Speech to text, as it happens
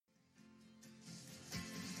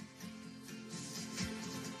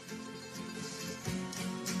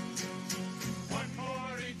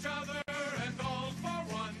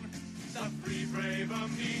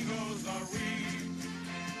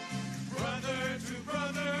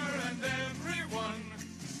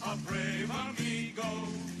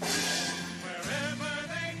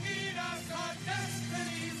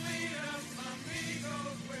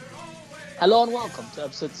Hello and welcome to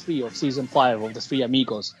episode 3 of season 5 of the Three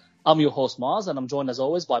Amigos. I'm your host Mars and I'm joined as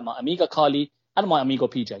always by my amiga Carly and my amigo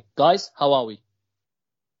PJ. Guys, how are we?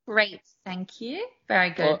 Great, thank you. Very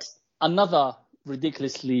good. Another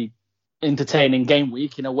ridiculously entertaining game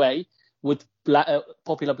week in a way, with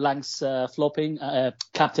popular blanks flopping, popular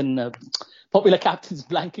captains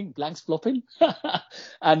blanks flopping,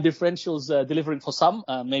 and differentials delivering for some,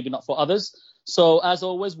 maybe not for others. So as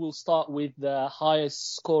always, we'll start with the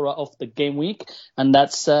highest scorer of the game week, and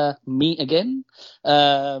that's me again.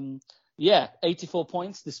 84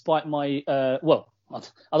 points despite my I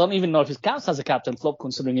don't even know if it counts as a captain flop,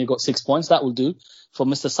 considering he got 6 points. That will do for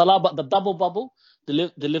Mr. Salah. But the double bubble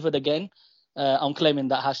delivered again. I'm claiming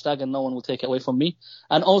that hashtag, and no one will take it away from me.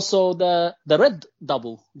 And also the red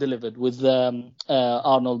double delivered with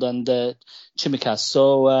Arnold and Chimikas.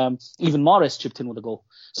 So even Mahrez chipped in with a goal.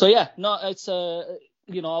 So yeah, no, it's I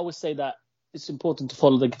always say that it's important to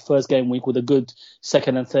follow the first game week with a good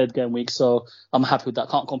second and third game week. So I'm happy with that.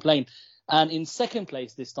 Can't complain. And in second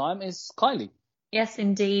place this time is Kylie. Yes,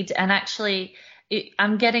 indeed. And actually,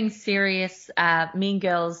 I'm getting serious Mean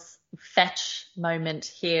Girls fetch moment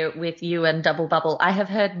here with you and Double Bubble. I have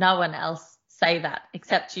heard no one else say that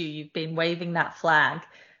except you. You've been waving that flag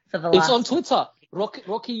for the last... It's on Twitter.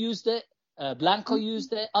 Rocky used it. Blanco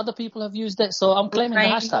used it. Other people have used it. So I'm claiming the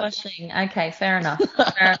hashtag. Okay, fair enough.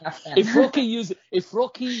 Fair enough then. If Rocky uses it,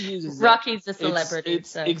 Rocky's a celebrity.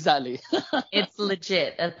 So exactly. It's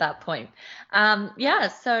legit at that point.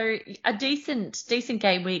 So a decent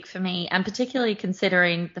game week for me, and particularly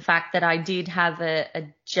considering the fact that I did have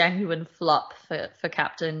a genuine flop for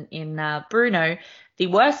captain in Bruno, the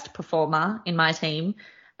worst performer in my team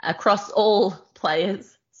across all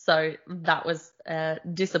players. So that was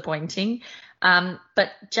disappointing. But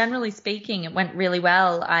generally speaking, it went really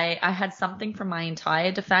well. I had something from my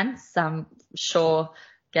entire defence. Sure,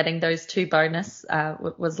 getting those 2 bonus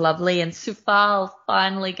was lovely. And Soufal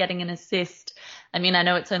finally getting an assist. I mean, I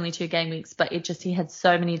know it's only 2 game weeks, but he had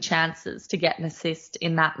so many chances to get an assist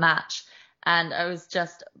in that match. And I was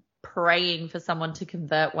just praying for someone to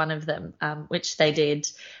convert one of them, which they did.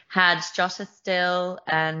 Had Jota still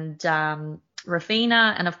and...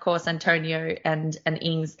 Rafina and of course Antonio and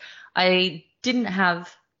Ings. I didn't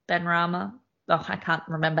have Benrahma. Oh, I can't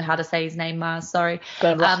remember how to say his name, Mars. Sorry.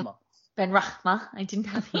 Benrahma. Benrahma. I didn't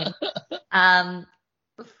have him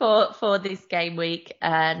for this game week,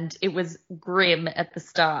 and it was grim at the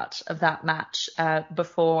start of that match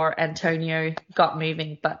before Antonio got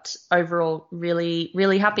moving. But overall, really,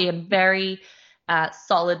 really happy and very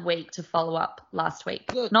solid week to follow up last week.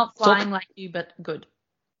 Good. Not flying like you, but good.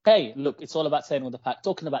 Hey, look, it's all about staying with the pack.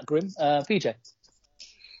 Talking about grim, PJ.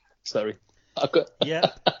 Sorry. Yeah,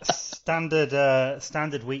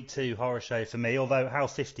 standard week 2 horror show for me. Although HAL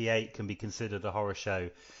 58 can be considered a horror show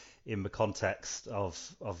in the context of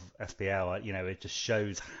FPL, it just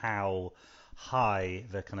shows how high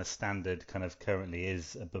the kind of standard kind of currently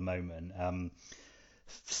is at the moment.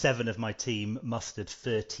 7 of my team mustered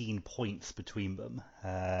 13 points between them,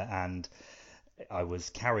 and I was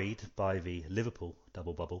carried by the Liverpool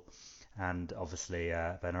double bubble, and obviously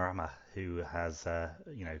Benrahma, who has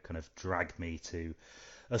kind of dragged me to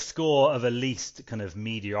a score of at least kind of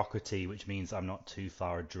mediocrity, which means I'm not too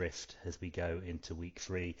far adrift as we go into week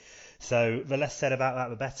 3. So the less said about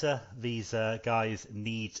that, the better. These guys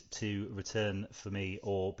need to return for me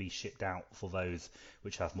or be shipped out for those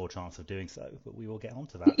which have more chance of doing so. But we will get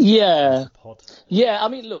onto that. Yeah. Yeah, I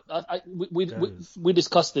mean, look, we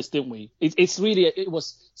discussed this, didn't we? It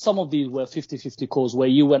was some of these were 50-50 calls where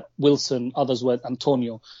you went Wilson, others went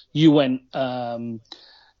Antonio, you went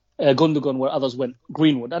Gundogan, where others went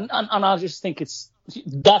Greenwood, and I just think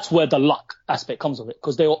that's where the luck aspect comes of it,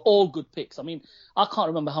 because they were all good picks. I mean, I can't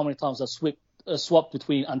remember how many times I swapped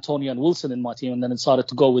between Antonio and Wilson in my team, and then decided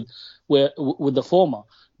to go with the former.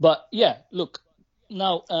 But yeah, look,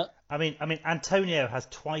 now. I mean, Antonio has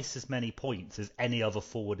twice as many points as any other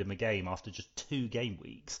forward in the game after just 2 game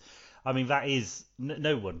weeks. I mean, that is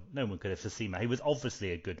no one could have foreseen that. He was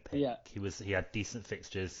obviously a good pick. Yeah. He had decent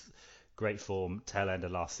fixtures. Great form, tail end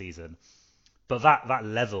of last season, but that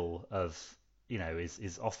level of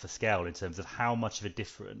is off the scale in terms of how much of a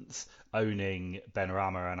difference owning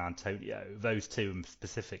Benrahma and Antonio, those 2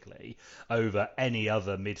 specifically, over any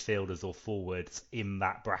other midfielders or forwards in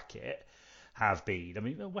that bracket have been. I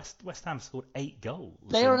mean, West Ham scored 8 goals.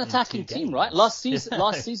 They're an attacking team, right? Last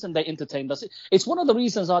season they entertained us. It's one of the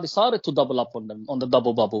reasons I decided to double up on them on the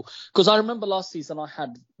double bubble, because I remember last season I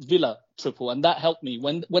had Villa triple, and that helped me.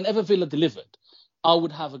 Whenever Villa delivered, I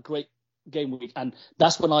would have a great game week, and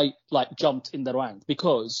that's when I jumped in the rank,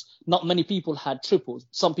 because not many people had triples.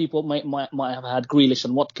 Some people might have had Grealish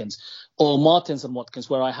and Watkins, or Martins and Watkins,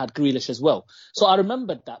 where I had Grealish as well. So I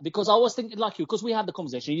remembered that, because I was thinking like you, because we had the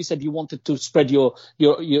conversation. You said you wanted to spread your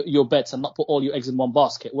bets and not put all your eggs in one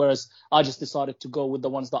basket, whereas I just decided to go with the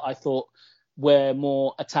ones that I thought were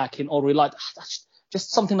more attacking or relied.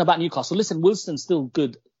 Just something about Newcastle. Listen, Wilson's still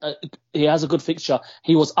good. He has a good fixture.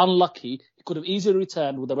 He was unlucky. He could have easily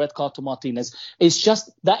returned with the red card to Martinez. It's just,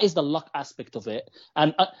 that is the luck aspect of it.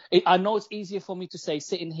 And I know it's easier for me to say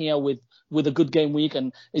sitting here with a good game week,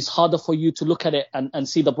 and it's harder for you to look at it and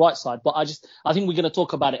see the bright side. But I think we're going to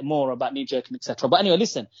talk about it more, about knee-jerking, etc. But anyway,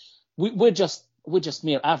 listen, we're just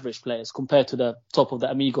mere average players compared to the top of the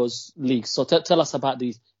Amigos league. So tell us about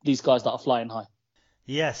these guys that are flying high.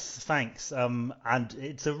 Yes, thanks. And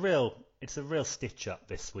it's a real stitch up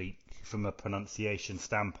this week from a pronunciation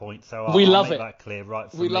standpoint. So I'll make that clear right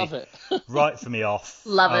from me. We love it. Right from me off.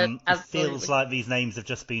 Love it. Absolutely. It feels like these names have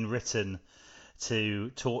just been written to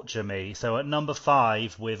torture me. So at number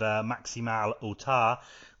 5 with Maximal Outar,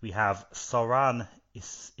 we have Soran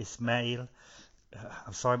Ismail.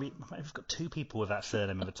 I'm sorry, we've got 2 people with that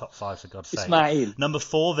surname in the top 5, for God's sake. Ismail. Number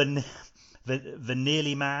 4, the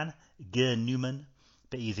nearly man, Ger Newman.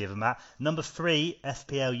 Bit easier than that. Number 3,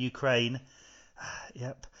 FPL Ukraine.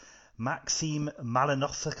 Yep. Maxim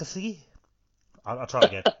Malinovsky. I'll try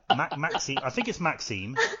again. Maxim. I think it's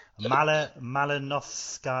Maxim Malinovsky.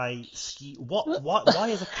 What? Why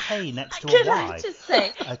is a K next to a Y? Can I just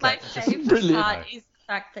say, Okay, my favourite part is the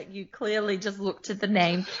fact that you clearly just looked at the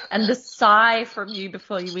name, and the sigh from you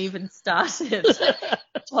before you even started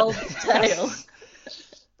told the tale.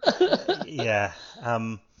 Yeah.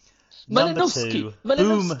 Number 2,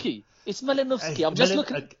 Malinovsky. It's Malinovsky. I'm just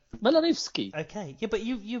looking. Malinovsky. Okay. Yeah, but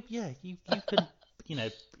you can,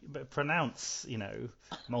 pronounce,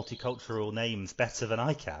 multicultural names better than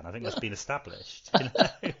I can. I think that's been established.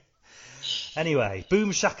 Anyway,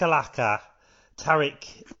 Boom Shakalaka,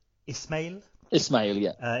 Tariq Ismail. Ismail,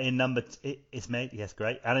 yeah. Ismail, yes,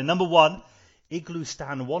 great. And in number 1,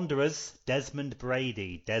 Iglustan Wanderers, Desmond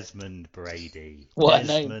Brady. What a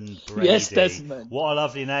name. Brady. Yes, Desmond. What a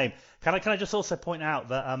lovely name. Can I just also point out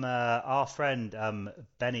that our friend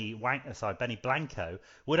Benny Blanco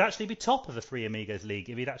would actually be top of the Three Amigos League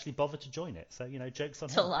if he'd actually bothered to join it. So, jokes on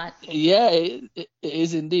him. Delightful. Yeah, it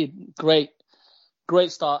is indeed. Great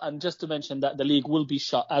start. And just to mention that the league will be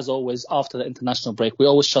shut, as always, after the international break. We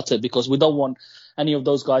always shut it because we don't want any of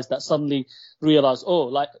those guys that suddenly realize,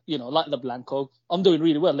 like the Blanco, I'm doing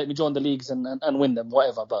really well, let me join the leagues and win them,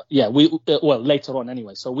 whatever. But yeah, later on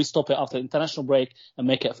anyway. So we stop it after the international break and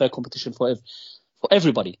make it a fair competition for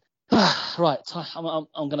everybody. Right, I'm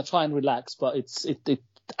going to try and relax, but it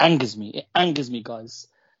angers me. It angers me, guys.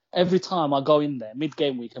 Every time I go in there,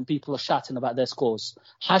 mid-game week, and people are shouting about their scores.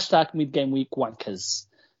 # mid-game week wankers.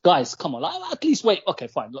 Guys, come on. At least wait. Okay,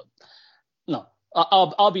 fine. Look, no,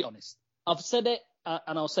 I'll be honest. I've said it,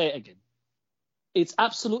 and I'll say it again. It's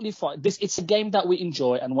absolutely fine. It's a game that we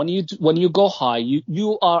enjoy, and when you go high,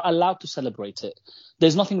 you are allowed to celebrate it.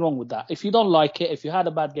 There's nothing wrong with that. If you don't like it, if you had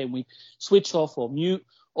a bad game week, switch off or mute,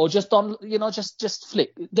 or just don't, just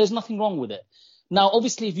flick. There's nothing wrong with it. Now,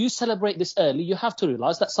 obviously, if you celebrate this early, you have to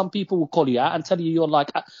realize that some people will call you out and tell you you're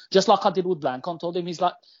like, just like I did with Blanco, and told him he's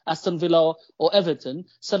like Aston Villa or Everton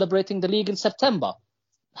celebrating the league in September.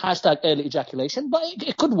 # early ejaculation, but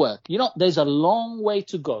it could work. There's a long way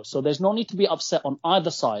to go. So there's no need to be upset on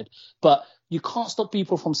either side. But you can't stop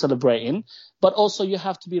people from celebrating. But also you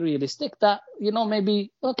have to be realistic that,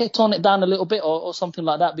 maybe, tone it down a little bit or something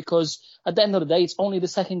like that. Because at the end of the day, it's only the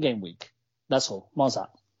second game week. That's all. Mazat.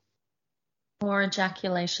 More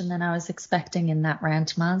ejaculation than I was expecting in that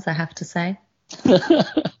rant, Mars, I have to say.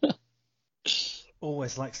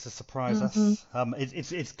 Always likes to surprise us.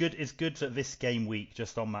 It's good. It's good that this game week,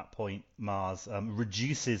 just on that point, Mars,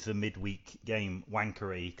 reduces the midweek game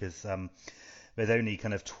wankery, because there's only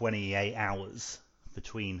kind of 28 hours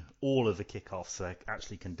between all of the kickoffs,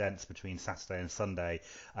 actually condensed between Saturday and Sunday.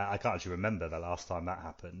 I can't actually remember the last time that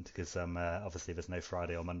happened, because obviously there's no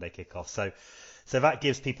Friday or Monday kickoff. So that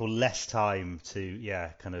gives people less time to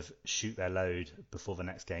kind of shoot their load before the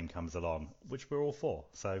next game comes along, which we're all for.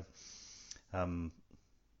 So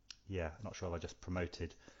not sure if I just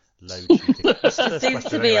promoted load shooting. There seems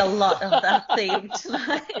to be a lot of that theme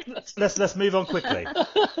tonight. Let's move on quickly.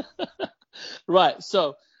 Right,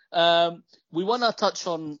 so we want to touch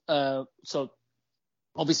on. So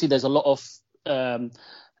obviously, there's a lot of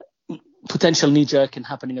potential knee jerking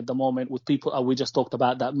happening at the moment with people we just talked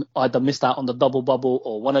about that either missed out on the double bubble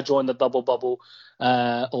or want to join the double bubble,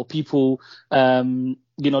 or people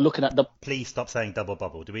looking at the. Please stop saying double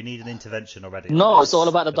bubble. Do we need an intervention already? No, it's all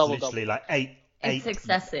about the double literally double. Like It's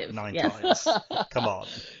excessive. 9 yes. times. Come on.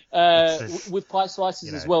 With price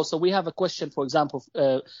rises as well. So we have a question, for example,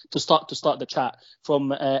 to start the chat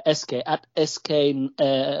from SK at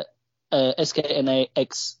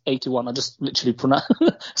SKNAX81. I just literally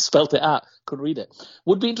spelt it out. Couldn't read it.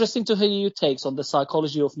 Would be interesting to hear your takes on the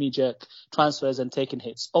psychology of knee-jerk transfers and taking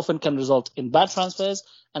hits. Often can result in bad transfers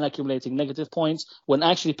and accumulating negative points when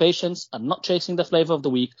actually patience and not chasing the flavor of the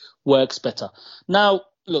week works better. Now,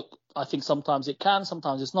 look, I think sometimes it can,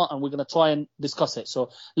 sometimes it's not, and we're going to try and discuss it. So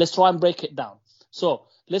let's try and break it down. So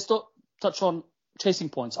let's touch on chasing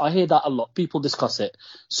points. I hear that a lot. People discuss it.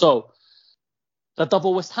 So the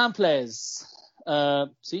double West Ham players.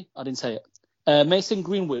 See, I didn't say it. Mason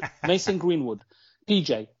Greenwood,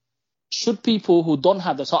 PJ. Should people who don't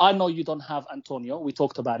have that, so I know you don't have Antonio, we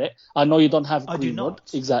talked about it. I know you don't have Greenwood. I do not.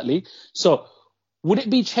 Exactly. So would it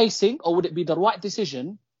be chasing or would it be the right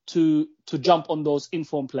decision to jump on those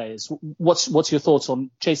informed players? What's your thoughts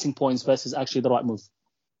on chasing points versus actually the right move?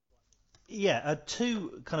 Yeah,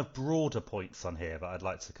 two kind of broader points on here that I'd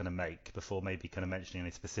like to kind of make before maybe kind of mentioning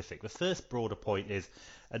any specific. The first broader point is,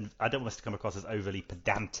 and I don't want us to come across as overly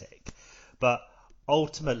pedantic, but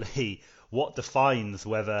ultimately what defines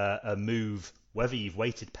whether a move, whether you've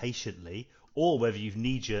waited patiently or whether you've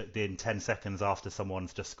knee-jerked in 10 seconds after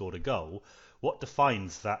someone's just scored a goal, what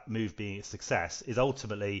defines that move being a success is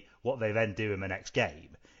ultimately what they then do in the next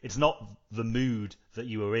game. It's not the mood that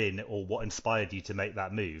you were in or what inspired you to make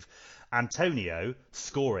that move. Antonio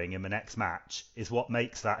scoring in the next match is what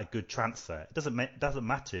makes that a good transfer. It doesn't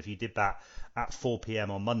matter if you did that at 4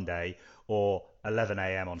 p.m. on Monday or 11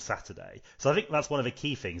 a.m. on Saturday. So I think that's one of the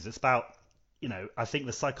key things. It's about, I think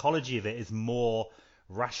the psychology of it is more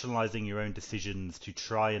rationalizing your own decisions to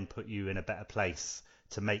try and put you in a better place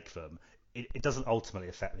to make them. It doesn't ultimately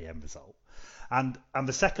affect the end result. And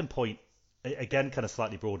the second point, again, kind of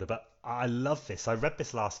slightly broader, but I love this. I read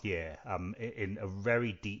this last year in a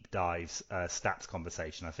very deep dive stats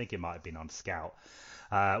conversation. I think it might have been on Scout,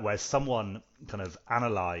 where someone kind of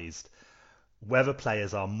analysed whether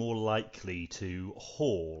players are more likely to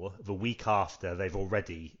haul the week after they've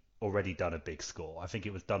already done a big score. I think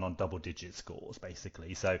it was done on double-digit scores,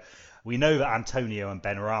 basically. So we know that Antonio and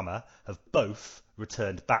Benrahma have both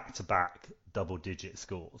returned back-to-back double-digit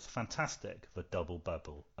scores. Fantastic for double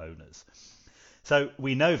bubble owners. So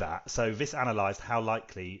we know that. So this analysed how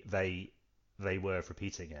likely they were of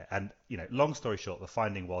repeating it. And, long story short, the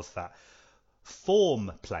finding was that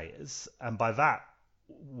form players, and by that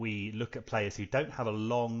we look at players who don't have a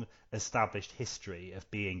long established history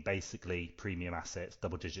of being basically premium assets,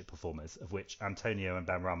 double-digit performers, of which Antonio and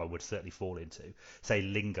Benrahma would certainly fall into. Say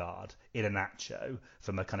Lingard, Iheanacho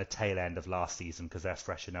from a kind of tail end of last season because they're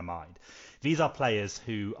fresh in their mind. These are players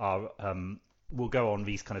who are will go on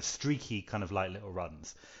these kind of streaky kind of like little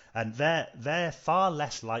runs, and they're far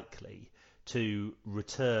less likely to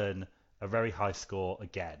return a very high score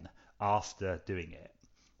again after doing it.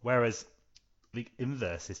 Whereas the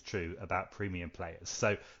inverse is true about premium players.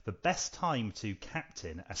 So the best time to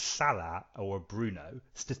captain a Salah or a Bruno,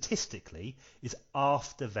 statistically, is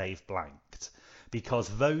after they've blanked. Because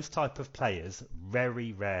those type of players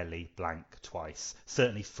very rarely blank twice,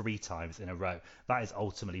 certainly 3 times in a row. That is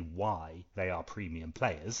ultimately why they are premium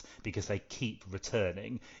players, because they keep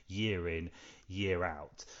returning year in, year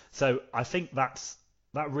out. So I think that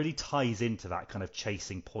really ties into that kind of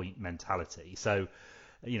chasing point mentality. So,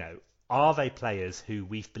 are they players who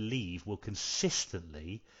we believe will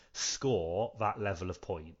consistently score that level of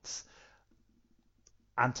points?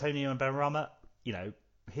 Antonio and Benrahma,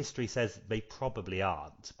 history says they probably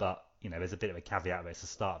aren't, but there's a bit of a caveat there. It's the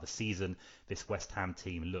start of the season. This West Ham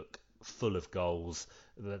team look full of goals.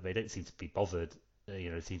 They don't seem to be bothered.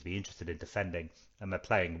 They seem to be interested in defending, and they're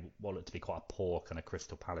playing what looked to be quite a poor kind of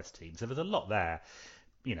Crystal Palace team. So there's a lot there,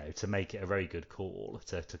 to make it a very good call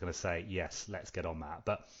to kind of say yes, let's get on that.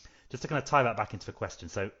 But just to kind of tie that back into the question,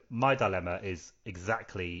 so my dilemma is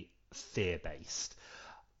exactly fear-based.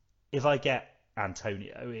 If I get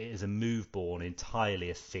Antonio, it is a move born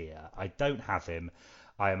entirely of fear. I don't have him.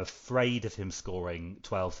 I am afraid of him scoring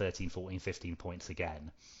 12, 13, 14, 15 points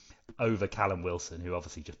again over Callum Wilson, who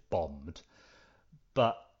obviously just bombed.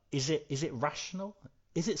 But is it rational?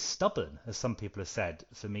 Is it stubborn, as some people have said,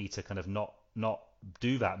 for me to kind of not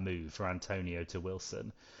do that move for Antonio to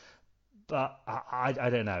Wilson? But I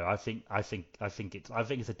don't know. I think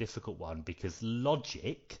it's a difficult one because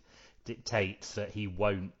logic dictates that he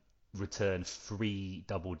won't return 3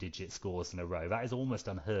 double-digit scores in a row. That is almost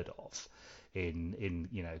unheard of in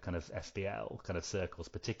kind of FPL kind of circles,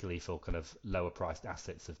 particularly for kind of lower priced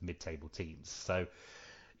assets of mid-table teams. So,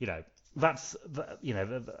 that's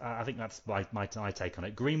I think that's my take on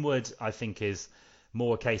it. Greenwood, I think, is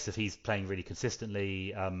more a case of he's playing really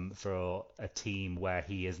consistently for a team where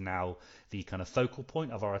he is now the kind of focal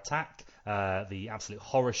point of our attack. The absolute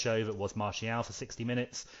horror show that was Martial for 60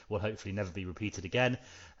 minutes will hopefully never be repeated again.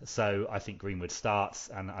 So I think Greenwood starts,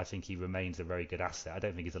 and I think he remains a very good asset. I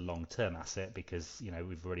don't think he's a long-term asset because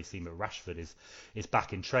we've already seen that Rashford is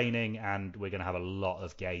back in training, and we're going to have a lot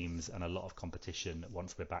of games and a lot of competition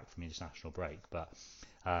once we're back from the international break. But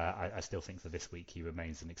I still think for this week he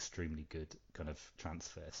remains an extremely good kind of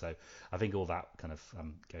transfer. So I think all that kind of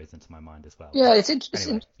goes into my mind as well. Yeah, it's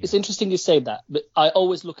interesting you say that, but I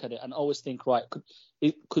always look at it and always think, right,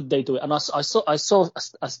 could they do it? And I saw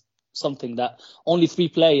something that only 3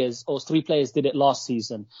 players did it last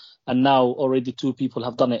season, and now already 2 people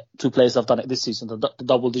have done it. 2 players have done it this season, the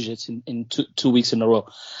double digits in 2 weeks in a row.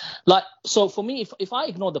 So for me, if I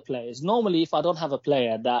ignore the players, normally if I don't have a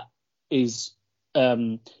player that is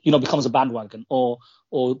becomes a bandwagon or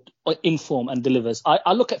in form and delivers,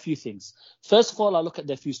 I look at a few things. First of all, I look at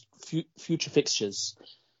their future fixtures.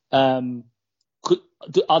 Are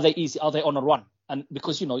they easy? Are they on a run? And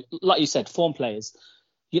because, like you said, form players,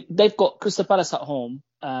 they've got Crystal Palace at home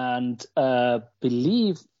and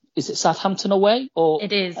believe, is it Southampton away? Or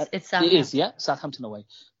it is. It's Southampton. It is, yeah, Southampton away.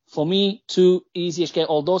 For me, 2 easy-ish games,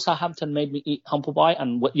 although Southampton made me eat humble pie.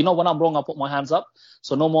 And, when I'm wrong, I put my hands up.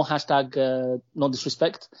 So no more hashtag no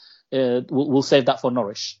disrespect. We'll save that for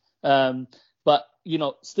Norwich. But,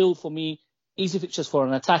 still for me, easy fixtures for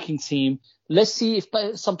an attacking team. Let's see if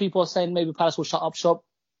some people are saying maybe Palace will shut up shop.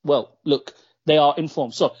 Well, look, they are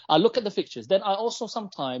informed. So I look at the fixtures. Then I also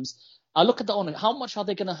sometimes I look at the owner. How much are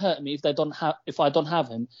they going to hurt me if I don't have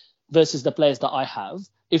him versus the players that I have?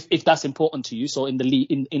 If that's important to you. So in the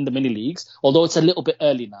mini leagues, although it's a little bit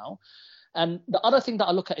early now. And the other thing that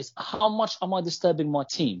I look at is how much am I disturbing my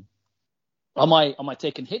team? Am I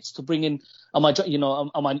taking hits to bring in? Am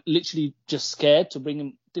I literally just scared to bring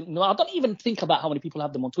in? No, I don't even think about how many people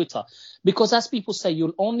have them on Twitter, because as people say,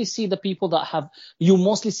 you'll only see the people that you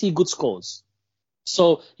mostly see good scores.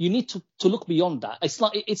 So you need to look beyond that.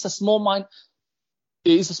 It's a small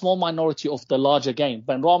minority of the larger game.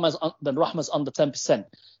 Ben Rahma's under 10%.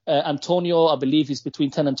 Antonio, I believe, is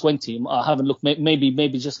between 10 and 20. I haven't looked.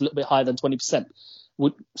 Maybe just a little bit higher than 20%.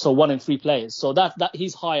 So 1 in 3 players. So that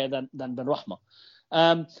he's higher than Ben Rahma.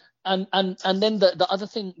 And then the other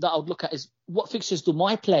thing that I would look at is what fixtures do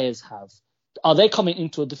my players have? Are they coming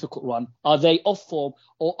into a difficult run? Are they off form,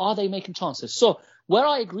 or are they making chances? So where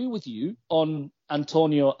I agree with you on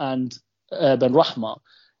Antonio and Ben Rahma,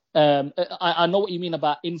 I know what you mean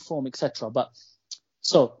about inform, etc. But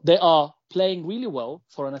so they are playing really well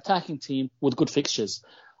for an attacking team with good fixtures.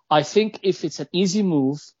 I think if it's an easy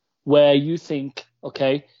move where you think,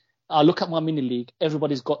 okay, I look at my mini league,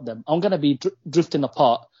 everybody's got them, I'm going to be drifting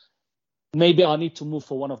apart. Maybe I need to move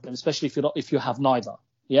for one of them, especially if you have neither.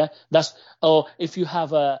 Yeah, or if you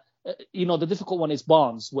have the difficult one is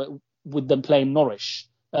Barnes with them playing Norwich.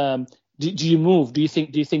 Do you move? Do you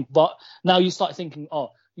think? But now you start thinking,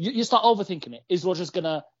 you start overthinking it. Is Rodgers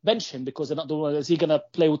gonna bench him because they're not doing well? Is he gonna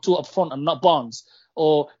play with 2 up front and not Barnes?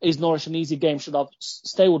 Or is Norwich an easy game? Should I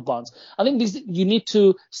stay with Barnes? I think you need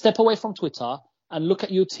to step away from Twitter and look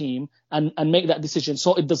at your team and make that decision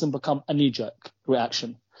so it doesn't become a knee-jerk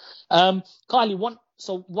reaction. Kylie,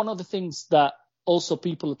 one of the things that also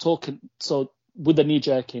people are talking with the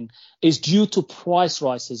knee-jerking is due to price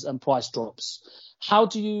rises and price drops. How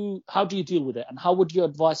do you deal with it, and how would you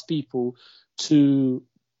advise people to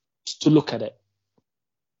look at it?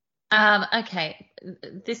 Okay,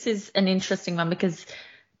 this is an interesting one because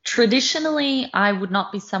traditionally I would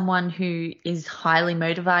not be someone who is highly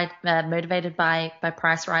motivated by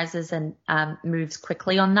price rises and moves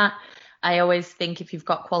quickly on that. I always think if you've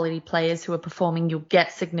got quality players who are performing, you'll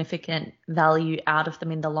get significant value out of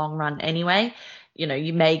them in the long run anyway.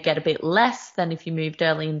 You may get a bit less than if you moved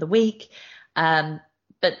early in the week.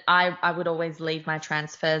 But I would always leave my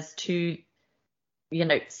transfers to,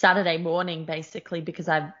 Saturday morning, basically, because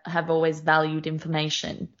I have always valued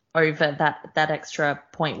information over that extra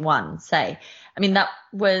 0.1, say. I mean, that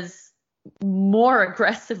was more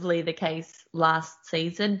aggressively the case last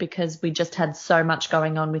season because we just had so much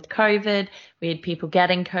going on with COVID. We had people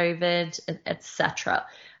getting COVID, etc.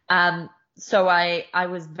 So I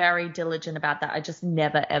was very diligent about that. I just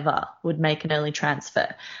never, ever would make an early transfer.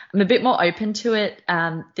 I'm a bit more open to it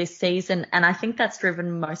this season, and I think that's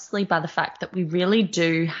driven mostly by the fact that we really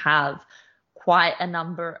do have quite a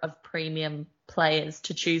number of premium players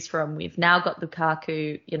to choose from. We've now got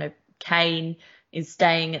Lukaku, Kane is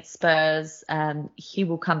staying at Spurs. He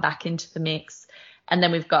will come back into the mix. And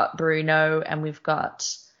then we've got Bruno, and we've got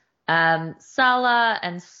Salah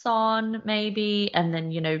and Son maybe. And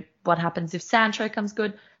then, what happens if Sancho comes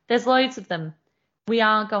good? There's loads of them. We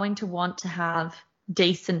are going to want to have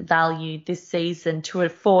decent value this season to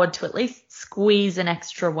afford to at least squeeze an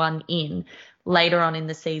extra one in later on in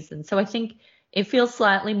the season. So I think it feels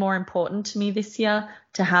slightly more important to me this year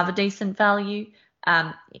to have a decent value.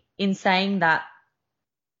 In saying that,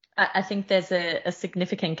 I think there's a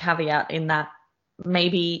significant caveat in that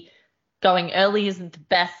maybe going early isn't the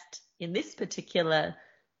best in this particular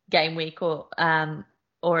game week or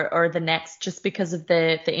the next, just because of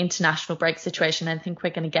the international break situation. I think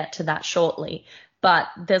we're going to get to that shortly, but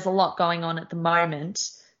there's a lot going on at the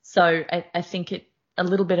moment. So I think a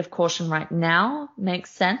little bit of caution right now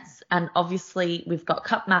makes sense. And obviously we've got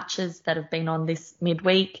cup matches that have been on this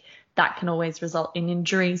midweek. That can always result in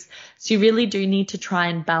injuries. So you really do need to try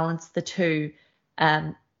and balance the two.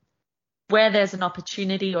 Where there's an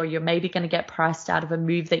opportunity, or you're maybe going to get priced out of a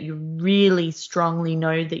move that you really strongly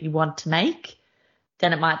know that you want to make,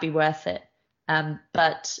 then it might be worth it.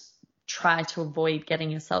 But try to avoid getting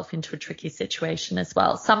yourself into a tricky situation as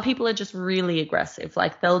well. Some people are just really aggressive.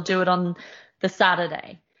 Like, they'll do it on the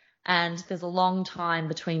Saturday, and there's a long time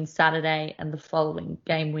between Saturday and the following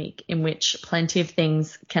game week in which plenty of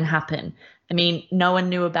things can happen. I mean, no one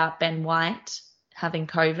knew about Ben White having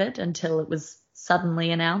COVID until it was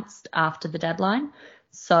suddenly announced after the deadline.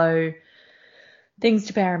 So things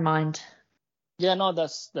to bear in mind. Yeah, no,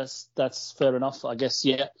 that's fair enough, I guess.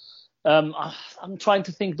 Yeah. I'm trying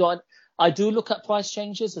to think, though. I do look at price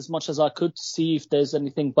changes as much as I could to see if there's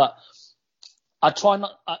anything, but I try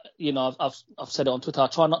not, I've said it on Twitter, I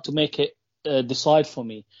try not to make it decide for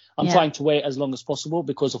me. I'm trying to wait as long as possible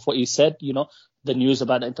because of what you said, the news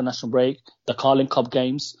about the international break, the Carling Cup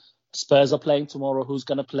games, Spurs are playing tomorrow, who's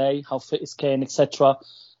going to play, how fit is Kane, etc.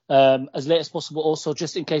 As late as possible also,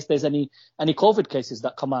 just in case there's any COVID cases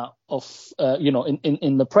that come out of,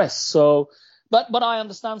 in the press. So, but I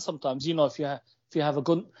understand sometimes, if you have a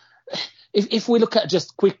good... If we look at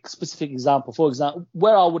just quick specific example, for example,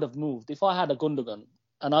 where I would have moved, if I had a Gundogan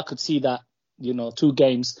and I could see that, 2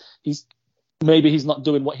 games, he's not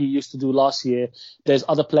doing what he used to do last year. There's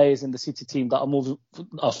other players in the City team that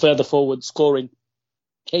are further forward scoring.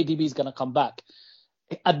 KDB is going to come back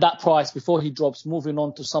at that price before he drops, moving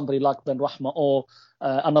on to somebody like Ben Rahma or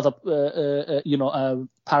another,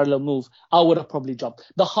 parallel move. I would have probably jumped.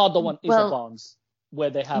 The harder one is a Barnes,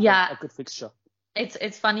 where they have a good fixture.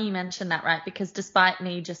 It's funny you mentioned that, right? Because despite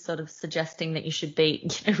me just sort of suggesting that you should be,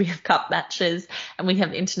 we have cup matches and we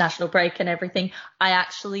have international break and everything, I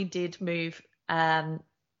actually did move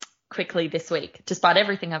quickly this week, despite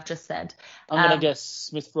everything I've just said. I'm going to guess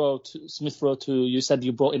Smith Rowe to, you said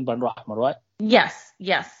you brought in Ben Rahma, right? Yes.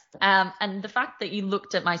 And the fact that you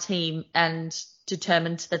looked at my team and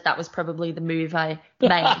determined that was probably the move I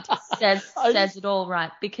made says it all,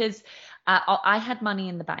 right? Because I had money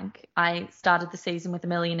in the bank. I started the season with $1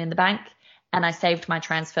 million in the bank, and I saved my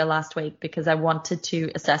transfer last week because I wanted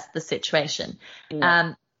to assess the situation.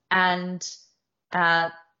 Yeah. And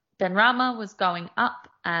Ben Rahma was going up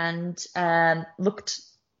and looked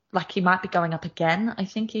like he might be going up again, I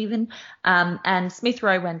think even. And Smith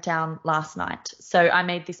Rowe went down last night. So I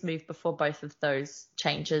made this move before both of those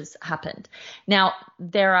changes happened. Now,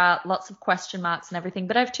 there are lots of question marks and everything,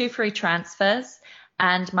 but I have 2 free transfers.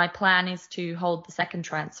 And my plan is to hold the second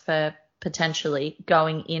transfer potentially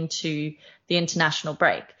going into the international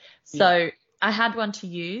break. So I had one to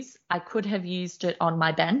use. I could have used it on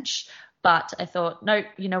my bench, but I thought, no,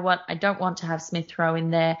 you know what? I don't want to have Smith Rowe in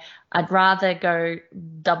there. I'd rather go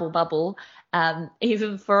double bubble,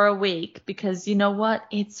 even for a week, because you know what?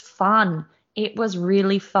 It's fun. It was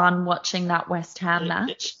really fun watching that West Ham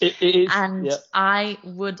match. It is. And I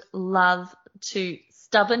would love to...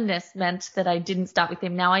 Stubbornness meant that I didn't start with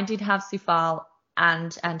him. Now, I did have Soufal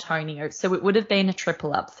and Antonio, so it would have been a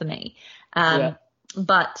triple up for me.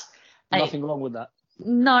 But nothing wrong with that.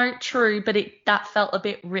 No, true, but that felt a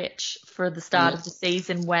bit rich for the start of the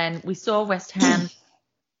season when we saw West Ham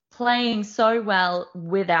playing so well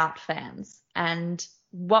without fans. And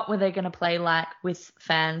what were they going to play like with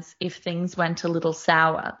fans if things went a little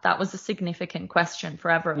sour? That was a significant question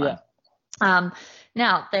for everyone.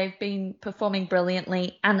 Now, they've been performing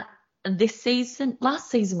brilliantly, and last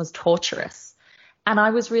season was torturous, and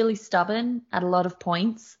I was really stubborn at a lot of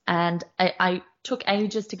points, and I took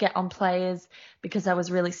ages to get on players because I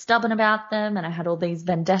was really stubborn about them and I had all these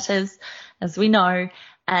vendettas, as we know.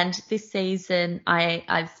 And this season,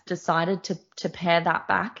 I've decided to pare that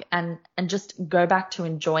back and just go back to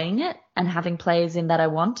enjoying it and having players in that I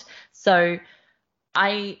want. So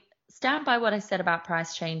I stand by what I said about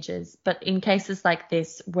price changes, but in cases like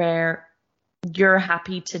this where you're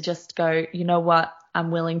happy to just go, you know what, I'm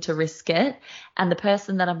willing to risk it, and the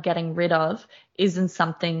person that I'm getting rid of isn't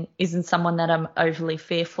someone that I'm overly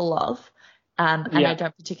fearful of, and I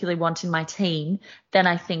don't particularly want in my team, then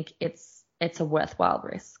I think it's a worthwhile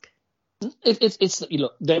risk. It's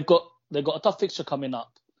they've got a tough fixture coming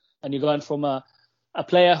up, and you're going from a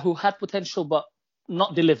player who had potential but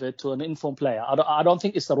not delivered to an informed player. I don't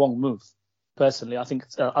think it's the wrong move. Personally, I think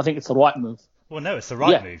it's the right move. Well, no, it's the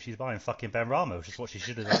right move. She's buying fucking Benrahma, which is what she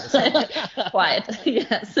should have done. Quite,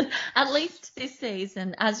 yes. At least this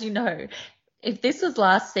season, as you know, if this was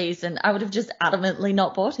last season, I would have just adamantly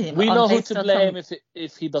not bought him. We know who to blame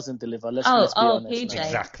if he doesn't deliver. Let's be honest. PJ.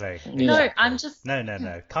 Exactly. No, I'm just... No.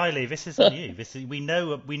 Kylie, this is on you. We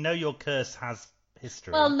know your curse has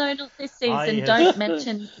history. Well, no, not this season. Don't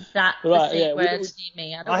mention that word near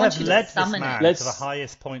me. I have you led to summon this man it. to the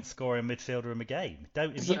highest point scoring midfielder in the game.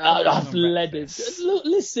 I've led it.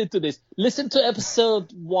 Listen to this. Listen to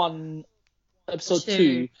episode 2,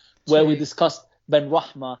 where we discussed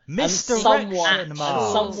Benrahma. Misdirection,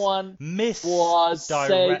 someone was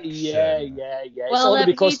saying, yeah. Well, it's only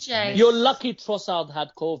because PJ. you're lucky Trossard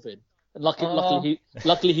had COVID. Luckily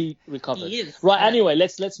he recovered. He is. Right. Anyway,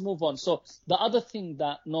 let's move on. So the other thing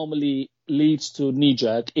that normally leads to knee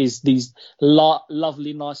jerk is these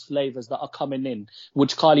lovely, nice flavors that are coming in,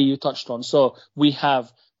 which Kylie you touched on. So we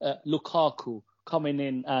have Lukaku coming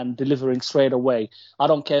in and delivering straight away. I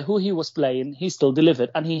don't care who he was playing, he still delivered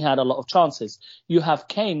and he had a lot of chances. You have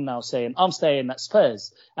Kane now saying, I'm staying at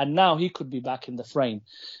Spurs, and now he could be back in the frame.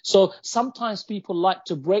 So sometimes people like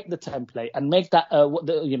to break the template and make that,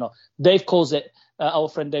 Dave calls it, our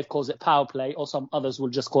friend Dave calls it power play, or some others will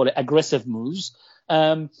just call it aggressive moves.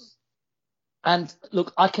 And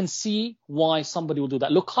look, I can see why somebody will do that.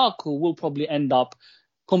 Lukaku will probably end up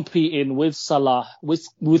competing with Salah,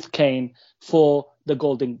 with Kane for the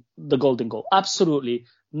golden goal. Absolutely.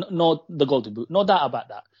 No, the golden boot. No doubt about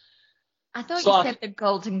that. I thought you said the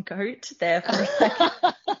golden goat there for a second.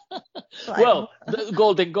 Well, the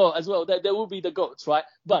golden goat as well. There will be the goats, right?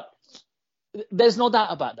 But there's no doubt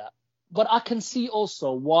about that. But I can see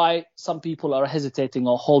also why some people are hesitating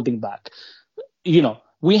or holding back.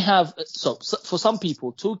 We have, so for some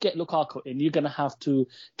people, to get Lukaku in, you're going to have to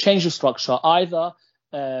change the structure, either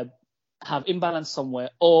have imbalance somewhere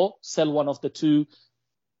or sell one of the two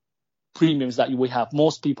premiums that we have.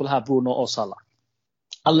 Most people have Bruno or Salah.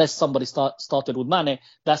 Unless somebody started with Mane,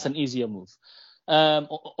 that's an easier move.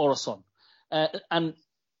 Or a Son. And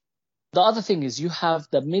the other thing is you have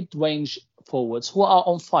the mid-range forwards who are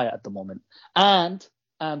on fire at the moment. And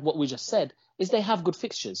what we just said is they have good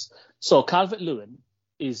fixtures. So Calvert-Lewin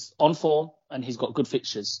is on form and he's got good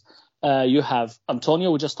fixtures. You have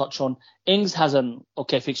Antonio, we just touched on. Ings has an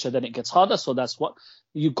okay fixture, then it gets harder. So that's what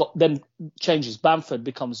you got. Then changes. Bamford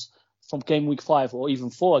becomes from game week 5 or even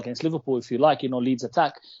 4 against Liverpool, if you like, Leeds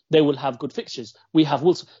attack. They will have good fixtures. We have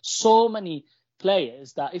Wilson. So many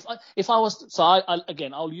players that if I was, so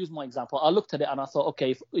I'll use my example. I looked at it and I thought,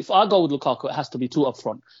 okay, if I go with Lukaku, it has to be 2 up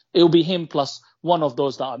front. It will be him plus one of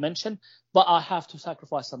those that I mentioned, but I have to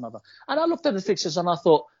sacrifice another. And I looked at the fixtures and I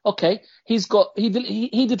thought, okay, he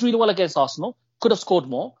did really well against Arsenal, could have scored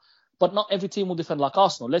more, but not every team will defend like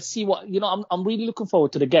Arsenal. Let's see what, I'm really looking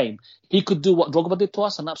forward to the game. He could do what Drogba did to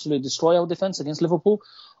us and absolutely destroy our defense against Liverpool.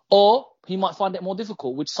 Or he might find it more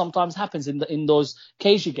difficult, which sometimes happens in those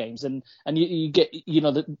cagey games. And you get,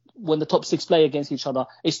 when the top 6 play against each other,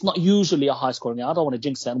 it's not usually a high scoring game. I don't want to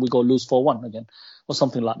jinx it and we go lose 4-1 again or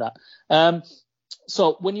something like that.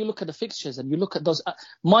 So when you look at the fixtures and you look at those,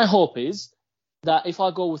 my hope is that if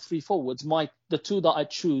I go with 3 forwards, the 2 that I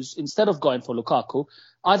choose, instead of going for Lukaku,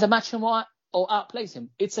 either match him or outplace him.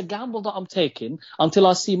 It's a gamble that I'm taking until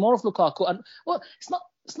I see more of Lukaku. And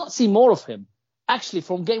it's not see more of him. Actually,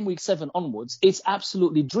 from game week 7 onwards, it's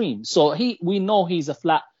absolutely dream. So we know he's a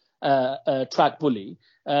flat track bully,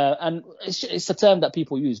 and it's a term that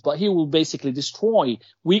people use, but he will basically destroy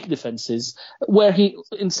weak defenses where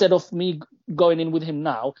instead of me going in with him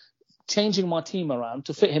now, changing my team around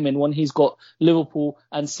to fit him in when he's got Liverpool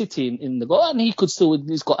and City in the goal, and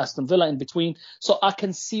he's got Aston Villa in between. So I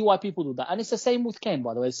can see why people do that. And it's the same with Kane,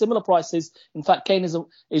 by the way. Similar prices. In fact, Kane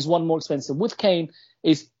is one more expensive. With Kane,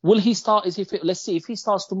 will he start? Let's see, if he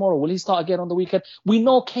starts tomorrow, will he start again on the weekend? We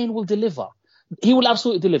know Kane will deliver. he will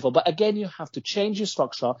absolutely deliver. But again, you have to change your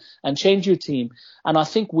structure and change your team. And I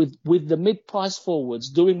think with the mid-price forwards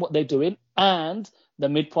doing what they're doing and the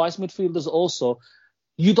mid-price midfielders also,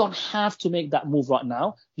 you don't have to make that move right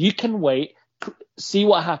now. You can wait, see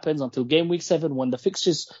what happens until game week 7 when the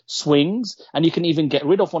fixtures swings, and you can even get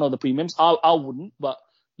rid of one of the premiums. I wouldn't, but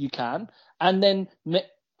you can. And then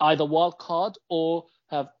either wild card or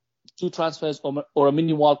have 2 transfers or a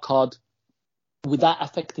mini wild card without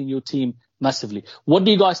affecting your team massively. What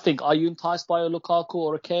do you guys think? Are you enticed by a Lukaku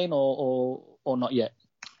or a Kane or not yet?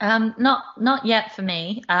 Not yet for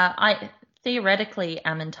me. I theoretically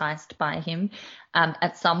am enticed by him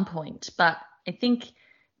at some point, but I think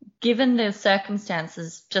given the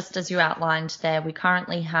circumstances, just as you outlined there, we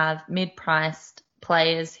currently have mid-priced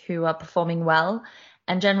players who are performing well.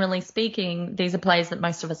 And generally speaking, these are players that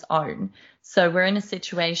most of us own. So we're in a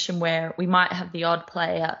situation where we might have the odd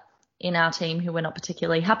player in our team who we're not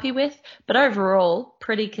particularly happy with, but overall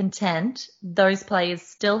pretty content. Those players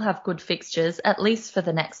still have good fixtures, at least for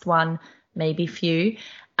the next one, maybe few.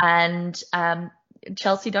 And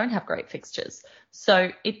Chelsea don't have great fixtures. So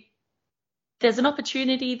there's an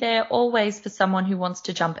opportunity there always for someone who wants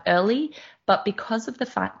to jump early, but because of the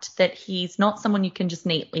fact that he's not someone you can just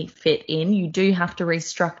neatly fit in, you do have to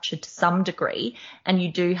restructure to some degree, and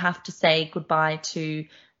you do have to say goodbye to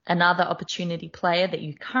another opportunity player that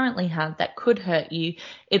you currently have that could hurt you.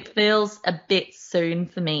 It feels a bit soon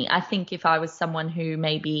for me. I think if I was someone who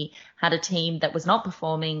maybe had a team that was not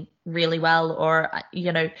performing really well, or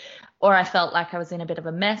I felt like I was in a bit of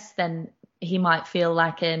a mess, then he might feel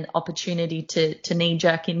like an opportunity to knee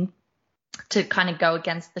jerk in to kind of go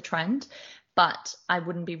against the trend. But I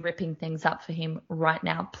wouldn't be ripping things up for him right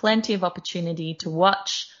now. Plenty of opportunity to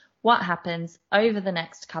watch what happens over the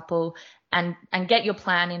next couple and get your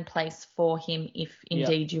plan in place for him if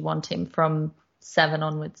indeed you want him from 7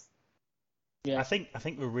 onwards. Yeah. I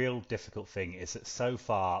think the real difficult thing is that so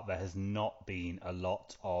far there has not been a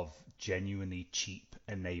lot of genuinely cheap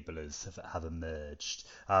enablers that have emerged.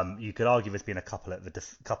 You could argue there's been a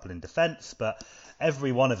couple in defence, but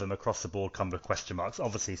every one of them across the board come with question marks.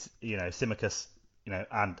 Obviously, Tsimikas,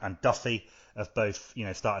 and Duffy have both,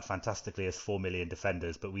 started fantastically as 4 million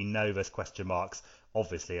defenders, but we know there's question marks,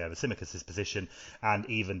 obviously, over Tsimikas' position, and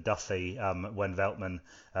even Duffy, when Veltman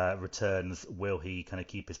returns, will he kind of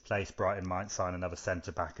keep his place? Brighton might sign another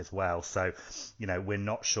centre-back as well, so, we're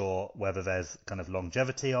not sure whether there's kind of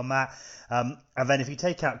longevity on that. And then if you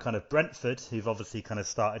take out kind of Brentford, who've obviously kind of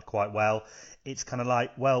started quite well, it's kind of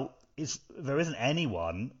like, well, there isn't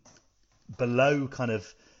anyone below kind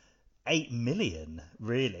of 8 million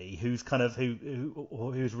really who's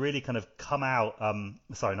really kind of come out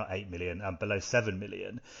sorry, not 8 million, below 7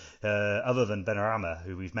 million, other than Benrahma,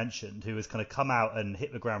 who we've mentioned, who has kind of come out and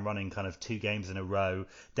hit the ground running kind of 2 games in a row.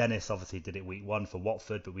 Dennis obviously did it week 1 for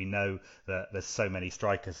Watford, but we know that there's so many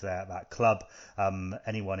strikers there at that club.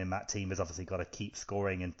 Anyone in that team has obviously got to keep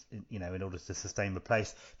scoring and in order to sustain the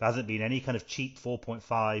place. There hasn't been any kind of cheap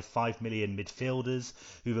 5 million midfielders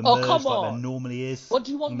who've emerged like there normally is. What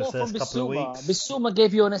do you want more from Bissouma? Bissouma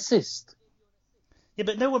gave you an assist. Yeah,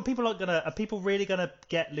 but are people really gonna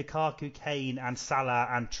get Lukaku, Kane, and Salah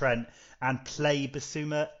and Trent and play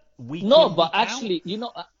Bissouma week in, but week actually,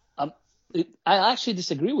 I actually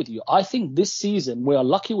disagree with you. I think this season we are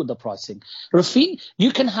lucky with the pricing. Rafinha,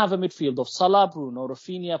 you can have a midfield of Salah, Bruno,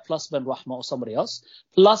 Rafinha plus Benrahma or somebody else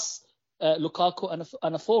plus Lukaku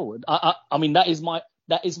and a forward. I mean that is my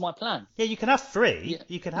plan. Yeah, you can have 3. Yeah.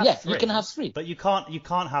 You can have 3. You can have 3. But you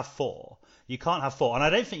can't have 4. You can't have 4. And I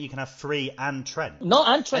don't think you can have 3 and Trent. No,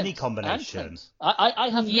 and Trent. Any combination. I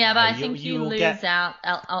have. Yeah, but I think you lose out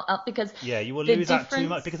because. Yeah, you will lose out too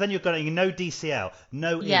much because then you're going no DCL,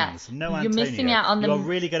 no Ings, no Antonio. You're missing out on You're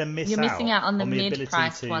really going to miss out. You're missing out on the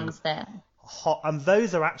mid-priced ones there. And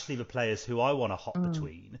those are actually the players who I want to hop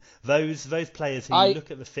between. Those players who you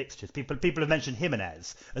look at the fixtures. People have mentioned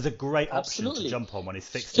Jimenez as a great option to jump on when his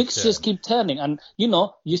fixtures keep turning. And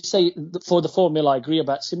you say for the 4 mil, I agree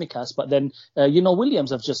about Tsimikas, but then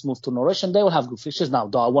Williams have just moved to Norwich and they will have good fixtures now.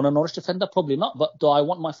 Do I want a Norwich defender? Probably not. But do I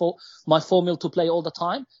want my 4 mil to play all the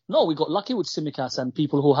time? No, we got lucky with Tsimikas and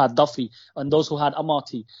people who had Duffy and those who had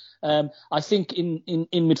Amati. I think in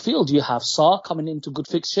midfield you have Sarr coming into good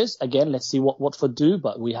fixtures. Again, let's see what Watford do,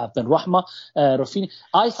 but we have Benrahma, Rafinha.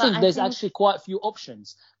 I think there's actually quite a few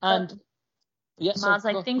options. And Mars,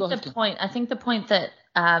 I think the point that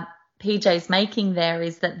PJ's making there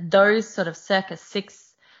is that those sort of circa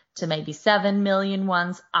 6 to maybe 7 million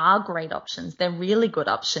ones are great options. They're really good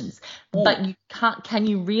options, but can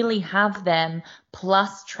you really have them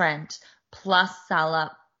plus Trent, plus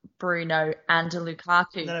Salah, Bruno and a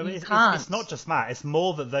Lukaku. No, You can't. it's not just Matt. It's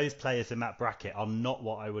more that those players in that bracket are not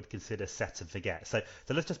what I would consider set and forget. So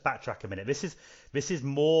let's just backtrack a minute. This is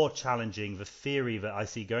more challenging the theory that I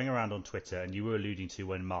see going around on Twitter, and you were alluding to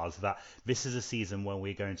when Mars, that this is a season when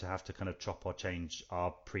we're going to have to kind of chop or change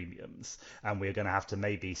our premiums, and we're going to have to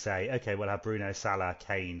maybe say, okay, we'll have Bruno, Salah,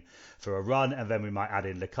 Kane for a run, and then we might add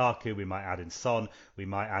in Lukaku, we might add in Son, we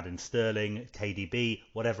might add in Sterling, KDB,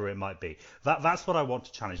 whatever it might be. That's what I want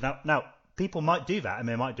to challenge. Now, people might do that, and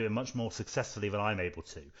they might do it much more successfully than I'm able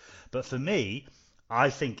to. But for me, I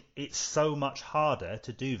think it's so much harder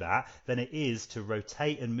to do that than it is to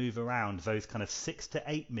rotate and move around those kind of 6 to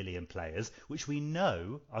 8 million players, which we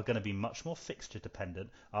know are going to be much more fixture dependent,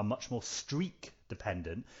 are much more streak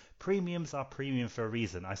dependent. Premiums are premium for a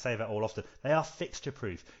reason. I say that all often. They are fixture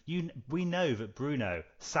proof. We know that Bruno,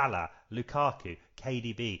 Salah, Lukaku,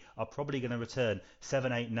 KDB are probably going to return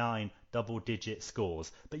 7, 8, 9 double-digit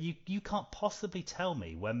scores, but you can't possibly tell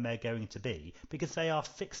me when they're going to be, because they are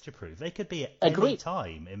fixture-proof. They could be at any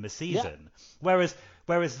time in the season. Yeah.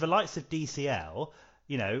 Whereas the likes of DCL,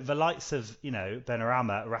 the likes of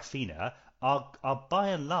Benrahma, Rafinha are by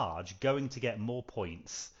and large going to get more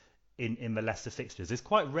points in the lesser fixtures. It's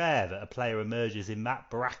quite rare that a player emerges in that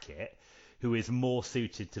bracket who is more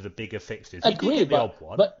suited to the bigger fixtures. Agree, you do get the odd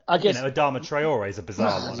one. But I guess Adama Traore is a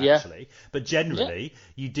bizarre one, actually. But generally,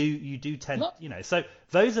 you do tend, So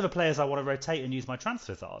those are the players I want to rotate and use my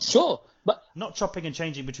transfers on. Sure, but not chopping and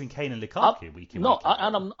changing between Kane and Lukaku week in. No,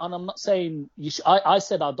 and I'm not saying you should. I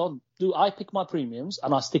said I don't do. I pick my premiums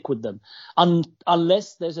and I stick with them,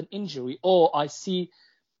 unless there's an injury or I see.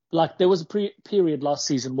 Like there was a period last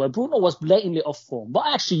season where Bruno was blatantly off form, but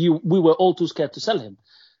actually we were all too scared to sell him.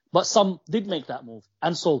 But some did make that move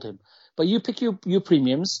and sold him. But you pick your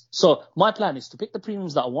premiums. So my plan is to pick the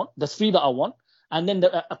premiums that I want, the 3 that I want, and then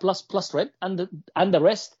a plus red, and the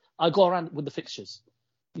rest I go around with the fixtures.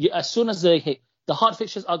 As soon as they hit the hard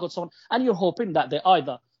fixtures, I got someone, and you're hoping that they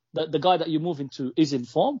either the guy that you move into is in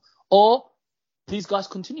form, or these guys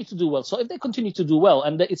continue to do well. So if they continue to do well,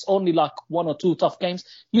 and it's only like 1 or 2 tough games,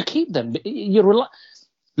 you keep them.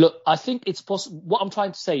 Look, I think it's possible. What I'm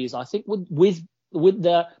trying to say is, I think with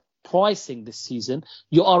the pricing this season,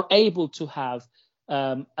 you are able to have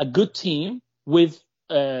a good team with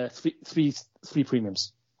three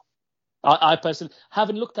premiums. I personally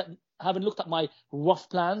haven't looked at my rough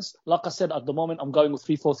plans. Like I said, at the moment I'm going with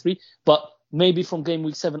 3-4-3, but maybe from game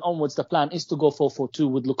week 7 onwards, the plan is to go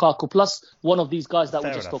 4-4-2 with Lukaku plus one of these guys that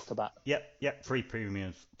we just talked about. Yep, 3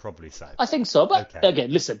 premiums probably so. I think so, but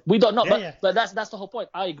again, listen, we don't know. But that's the whole point.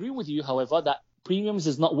 I agree with you, however, that premiums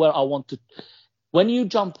is not where I want to. When you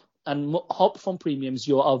jump and hop from premiums,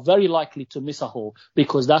 you are very likely to miss a hole,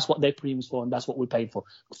 because that's what they're premiums for and that's what we're paying for.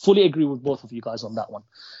 Fully agree with both of you guys on that one.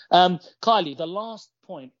 Kylie, the last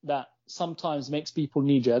point that sometimes makes people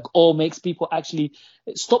knee-jerk or makes people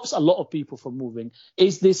it stops a lot of people from moving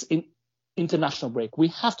is this international break. We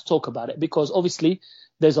have to talk about it because obviously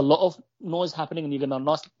there's a lot of noise happening, and you're going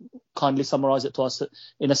to kindly summarize it to us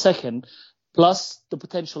in a second. Plus the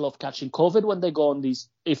potential of catching COVID when they go on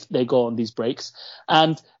if they go on these breaks,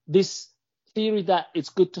 and this theory that it's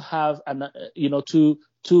good to have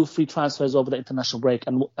two free transfers over the international break,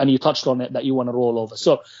 and you touched on it that you want to roll over.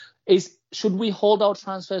 So should we hold our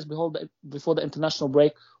transfers before the international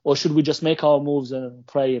break, or should we just make our moves and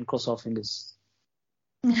pray and cross our fingers?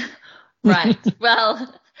 Right.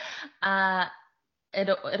 Well,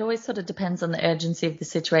 it always sort of depends on the urgency of the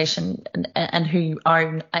situation and who you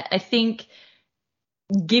own. I think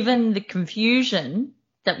given the confusion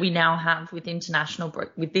that we now have with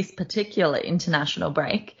this particular international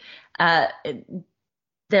break,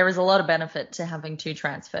 there is a lot of benefit to having 2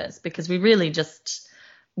 transfers, because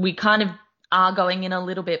we kind of are going in a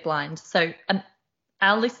little bit blind. So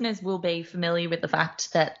our listeners will be familiar with the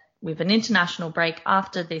fact that with an international break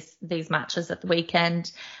after these matches at the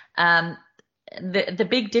weekend, the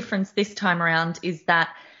big difference this time around is that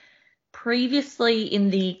previously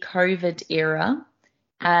in the COVID era,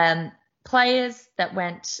 players that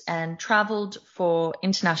went and travelled for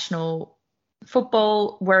international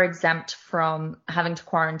football were exempt from having to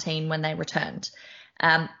quarantine when they returned.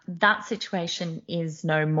 That situation is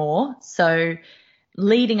no more. So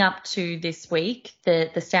leading up to this week, the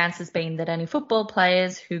stance has been that any football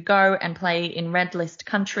players who go and play in red list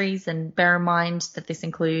countries, and bear in mind that this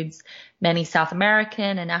includes many South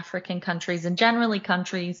American and African countries, and generally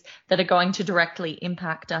countries that are going to directly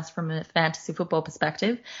impact us from a fantasy football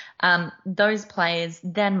perspective, those players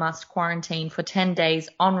then must quarantine for 10 days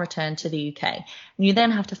on return to the UK. And you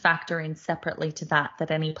then have to factor in separately to that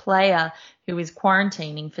any player who is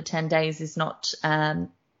quarantining for 10 days is not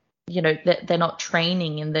they're not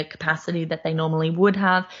training in the capacity that they normally would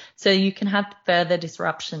have. So you can have further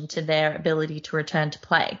disruption to their ability to return to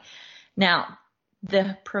play. Now,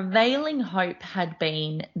 the prevailing hope had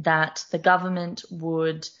been that the government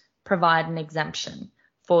would provide an exemption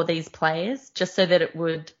for these players just so that it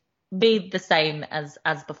would be the same as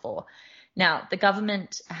before. Now, the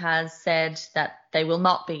government has said that they will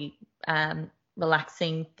not be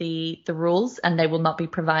relaxing the rules and they will not be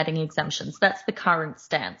providing exemptions. That's the current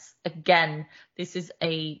stance. Again, this is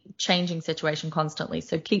a changing situation constantly,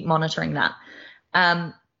 so keep monitoring that.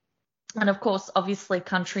 And of course, obviously,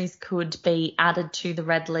 countries could be added to the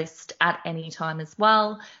red list at any time as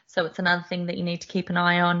well. So it's another thing that you need to keep an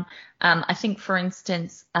eye on. I think, for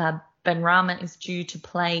instance, Benrahma is due to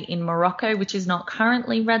play in Morocco, which is not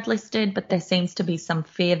currently red listed, but there seems to be some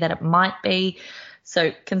fear that it might be.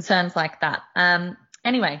 So concerns like that.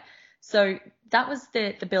 Anyway, so that was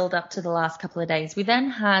the build up to the last couple of days. We then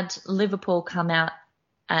had Liverpool come out,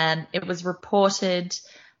 and it was reported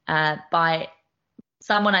by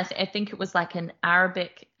someone, I think it was like an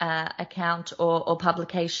Arabic account or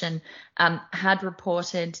publication, had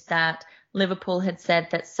reported that Liverpool had said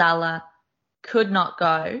that Salah could not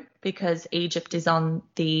go because Egypt is on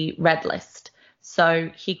the red list.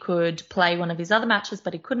 So he could play one of his other matches,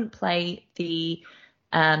 but he couldn't play the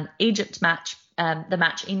Egypt match, the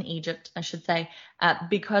match in Egypt, I should say,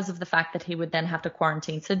 because of the fact that he would then have to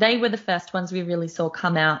quarantine. So they were the first ones we really saw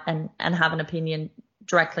come out and have an opinion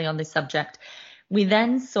directly on this subject. We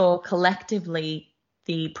then saw collectively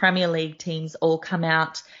the Premier League teams all come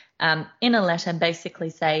out in a letter and basically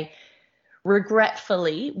say,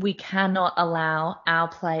 regretfully, we cannot allow our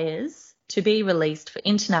players to be released for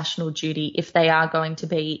international duty if they are going to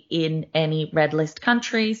be in any red list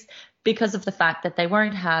countries because of the fact that they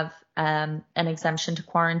won't have an exemption to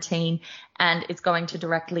quarantine, and it's going to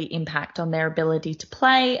directly impact on their ability to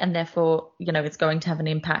play, and therefore, it's going to have an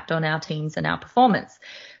impact on our teams and our performance.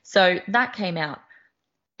 So that came out.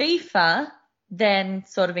 FIFA then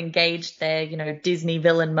sort of engaged their, Disney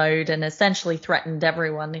villain mode and essentially threatened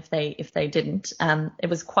everyone if they didn't. It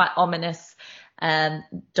was quite ominous.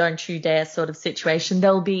 Don't you dare sort of situation.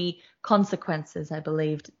 There'll be consequences, I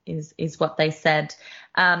believe, is what they said.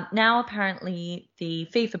 Now, apparently, the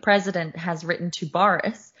FIFA president has written to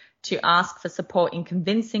Boris to ask for support in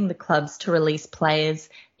convincing the clubs to release players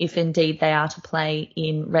if indeed they are to play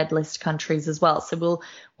in red list countries as well. So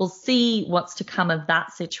we'll see what's to come of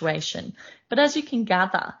that situation. But as you can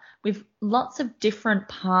gather, we've lots of different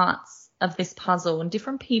parts of this puzzle and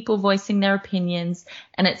different people voicing their opinions,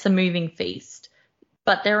 and it's a moving feast.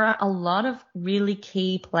 But there are a lot of really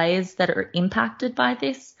key players that are impacted by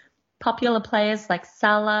this. Popular players like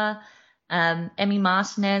Salah, Emi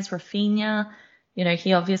Martinez, Rafinha.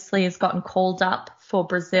 He obviously has gotten called up for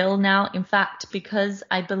Brazil now. In fact, because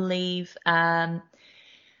I believe, I'm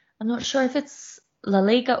not sure if it's La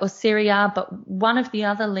Liga or Serie A, but one of the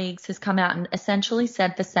other leagues has come out and essentially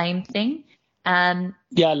said the same thing. La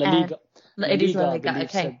Liga. It is La Liga,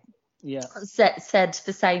 okay. Said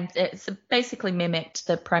the same. It's basically mimicked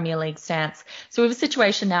the Premier League stance. So we have a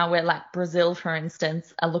situation now where, like, Brazil, for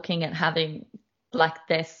instance, are looking at having like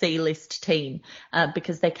their C-list team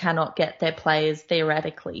because they cannot get their players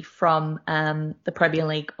theoretically from the Premier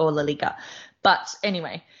League or La Liga. But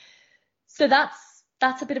anyway, so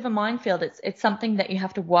that's a bit of a minefield. It's something that you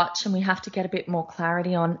have to watch and we have to get a bit more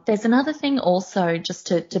clarity on. There's another thing also just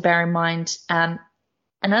to bear in mind.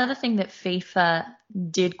 Another thing that FIFA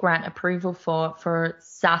did grant approval for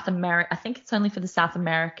South America, I think it's only for the South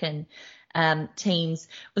American teams,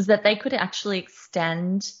 was that they could actually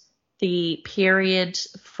extend the period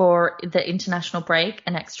for the international break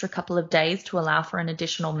an extra couple of days to allow for an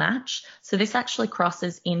additional match. So this actually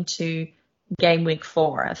crosses into game week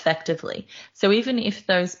 4 effectively. So even if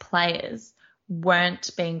those players weren't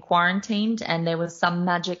being quarantined and there was some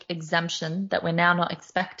magic exemption that we're now not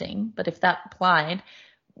expecting, but if that applied,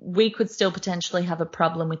 we could still potentially have a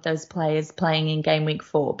problem with those players playing in game week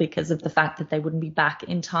 4 because of the fact that they wouldn't be back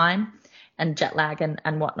in time and jet lag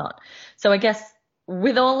and whatnot. So I guess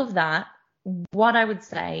with all of that, what I would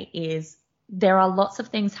say is there are lots of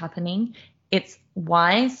things happening. It's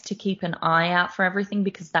wise to keep an eye out for everything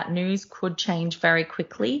because that news could change very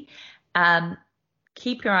quickly.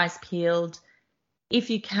 Keep your eyes peeled. If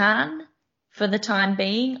you can, for the time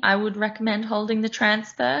being, I would recommend holding the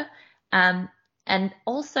transfer. And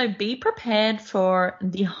also be prepared for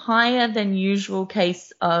the higher than usual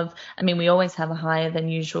case of, we always have a higher than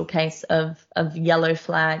usual case of yellow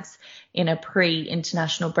flags in a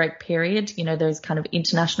pre-international break period, those kind of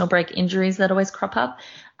international break injuries that always crop up.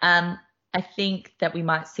 I think that we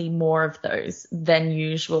might see more of those than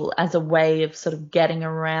usual as a way of sort of getting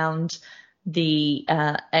around the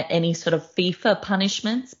any sort of FIFA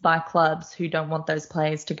punishments by clubs who don't want those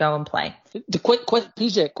players to go and play.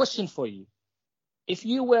 PJ, question for you. If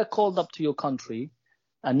you were called up to your country,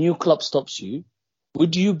 a new club stops you,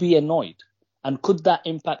 would you be annoyed? And could that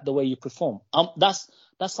impact the way you perform? That's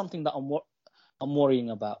something that I'm worrying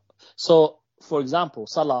about. So, for example,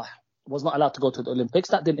 Salah was not allowed to go to the Olympics.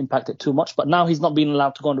 That didn't impact it too much. But now he's not being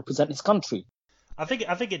allowed to go and represent his country. I think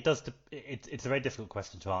it does. It's a very difficult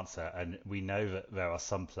question to answer, and we know that there are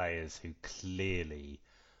some players who clearly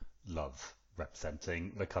love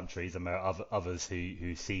representing the countries, and there are others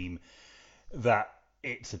who seem that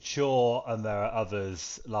it's a chore, and there are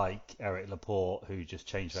others like Eric Laporte who just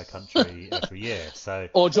change their country every year. So,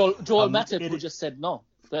 or Joel Matip, who just said no.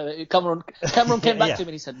 Cameron came back to him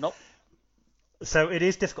and he said no. So it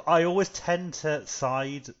is difficult. I always tend to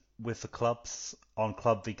side with the clubs on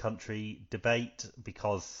club v country debate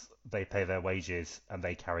because they pay their wages and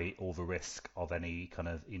they carry all the risk of any kind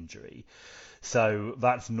of injury. So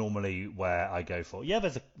that's normally where I go for. Yeah,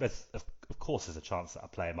 there's of course there's a chance that a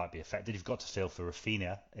player might be affected. You've got to feel for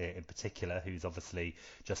Rafinha in particular, who's obviously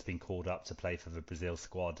just been called up to play for the Brazil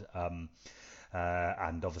squad.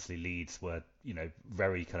 And obviously Leeds were,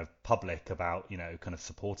 very kind of public about, kind of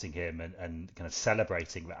supporting him and kind of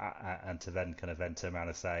celebrating that, and to then kind of turn around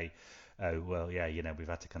and say, oh, well, yeah, we've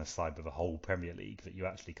had to kind of side with the whole Premier League that you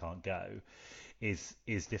actually can't go is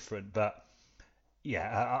different. But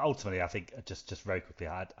yeah, ultimately, I think just very quickly,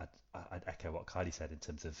 I'd echo what Kylie said in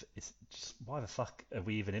terms of it's just why the fuck are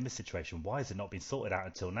we even in this situation? Why has it not been sorted out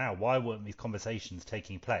until now? Why weren't these conversations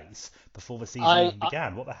taking place before the season even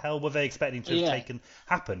began? What the hell were they expecting to have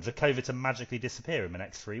happened for COVID to magically disappear in the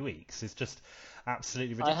next 3 weeks? It's just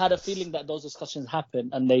absolutely ridiculous. I had a feeling that those discussions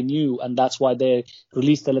happened and they knew, and that's why they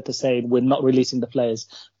released a letter saying we're not releasing the players.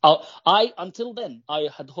 Until then, I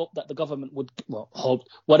had hoped that the government would,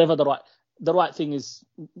 whatever the right thing is.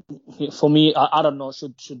 For me, I don't know,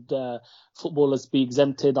 should footballers be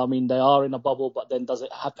exempted? I mean, they are in a bubble, but then does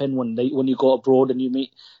it happen when you go abroad and you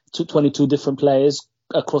meet 22 different players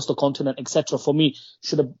across the continent, etc.? For me,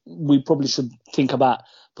 we probably should think about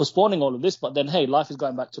postponing all of this, but then, hey, life is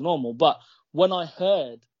going back to normal. But when I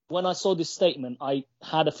saw this statement, I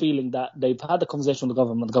had a feeling that they've had the conversation with the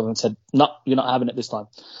government. The government said, no, you're not having it this time.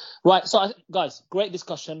 Right. So, guys, great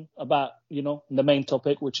discussion about, the main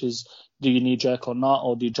topic, which is, do you knee jerk or not,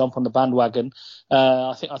 or do you jump on the bandwagon?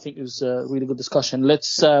 I think it was a really good discussion.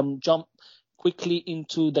 Let's jump quickly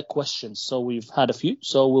into the questions. So we've had a few,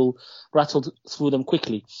 so we'll rattle through them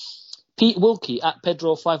quickly. Pete Wilkie at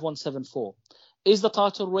Pedro5174. Is the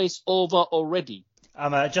title race over already?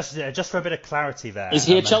 Just for a bit of clarity there. Is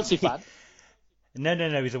he a Chelsea fan?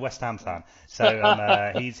 No, he's a West Ham fan.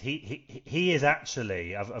 So he is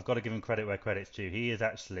actually, I've got to give him credit where credit's due. He is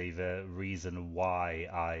actually the reason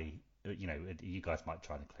why you guys might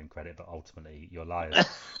try and claim credit, but ultimately you're liars.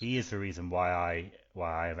 He is the reason why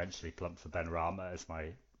I eventually plumped for Benrahma as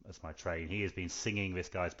my train. He has been singing this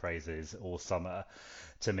guy's praises all summer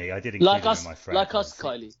to me. I did include him in my friend. Like us,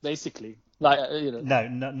 Kylie, basically. Like No,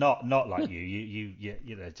 not like you.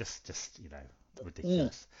 You just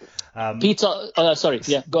ridiculous. Peter, sorry,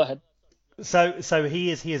 yeah, go ahead. So he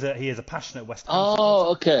is a passionate West Ham.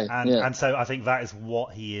 Oh, okay. And so I think that is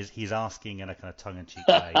what he's asking in a kind of tongue-in-cheek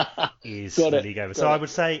way is the league over. So I would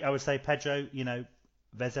say Pedro,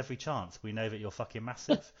 there's every chance. We know that you're fucking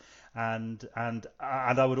massive, and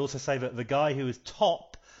I would also say that the guy who is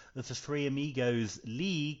top of the Three Amigos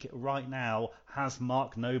league right now has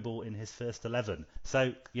Mark Noble in his first 11.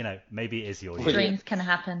 So maybe it is your year. Dreams can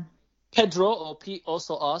happen. Pedro or Pete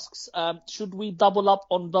also asks, should we double up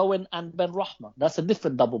on Bowen and Benrahma? That's a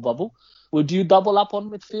different double bubble. Would you double up on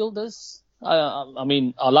midfielders? I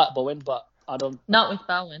mean, I like Bowen, but I don't. Not with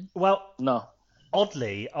Bowen. Well, no.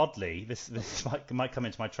 Oddly, this might come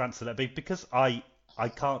into my transfer because I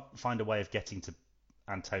can't find a way of getting to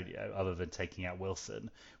Antonio other than taking out Wilson,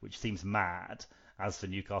 which seems mad as the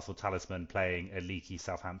Newcastle talisman playing a leaky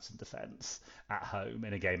Southampton defence at home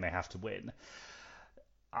in a game they have to win.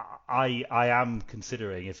 I am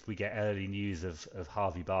considering, if we get early news of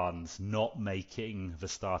Harvey Barnes not making the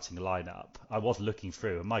starting lineup. I was looking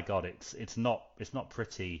through, and my God, it's not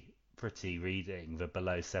pretty reading the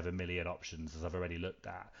below 7 million options as I've already looked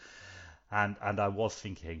at, and I was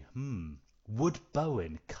thinking, would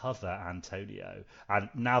Bowen cover Antonio? And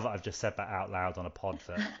now that I've just said that out loud on a pod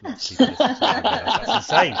that people listen to, that's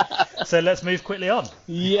insane. So let's move quickly on.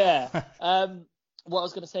 Yeah. What I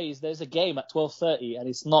was going to say is there's a game at 12:30 and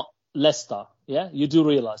it's not Leicester. Yeah, you do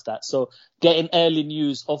realise that. So getting early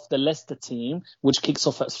news of the Leicester team, which kicks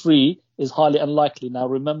off at 3, is highly unlikely. Now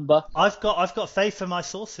remember, I've got faith in my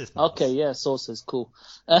sources. Miles. Okay, yeah, sources, cool.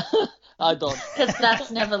 I don't. Because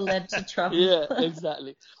that's never led to trouble. Yeah,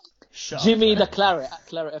 exactly. Shut Jimmy up. the Claret at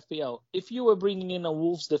Claret FPL. If you were bringing in a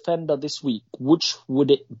Wolves defender this week, which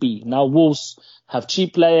would it be? Now Wolves have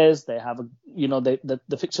cheap players. They have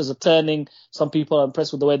the fixtures are turning. Some people are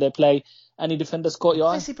impressed with the way they play. Any defenders caught your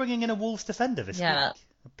Why eye? is he bringing in a Wolves defender this week?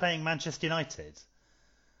 Playing Manchester United?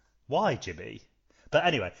 Why, Jimmy? But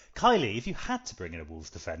anyway, Kylie, if you had to bring in a Wolves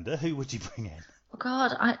defender, who would you bring in?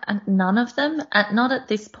 God, none of them. Not at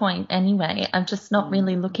this point, anyway. I'm just not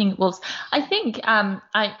really looking at Wolves. I think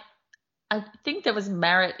I think there was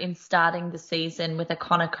merit in starting the season with a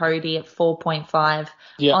Connor Cody at 4.5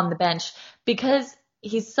 on the bench, because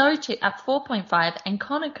he's so cheap at 4.5, and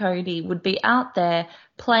Connor Cody would be out there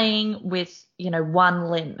playing with, one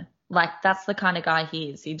limb. Like, that's the kind of guy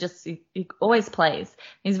he is. He always plays.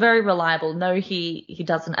 He's very reliable. No, he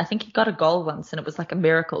doesn't. I think he got a goal once and it was like a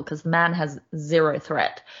miracle because the man has zero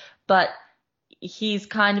threat. But he's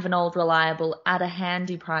kind of an old reliable at a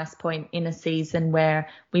handy price point in a season where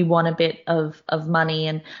we want a bit of money.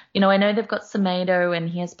 And, I know they've got Semedo and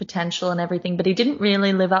he has potential and everything, but he didn't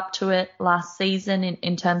really live up to it last season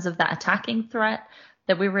in terms of that attacking threat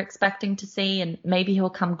that we were expecting to see. And maybe he'll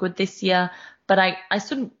come good this year. But I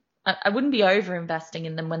wouldn't be over investing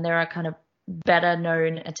in them when there are kind of better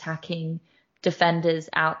known attacking defenders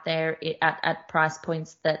out there at price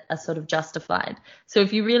points that are sort of justified. So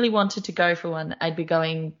if you really wanted to go for one, I'd be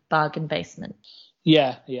going bargain basement.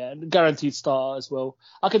 Yeah, guaranteed star as well.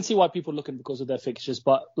 I can see why people are looking because of their fixtures,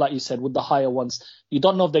 but like you said, with the higher ones, you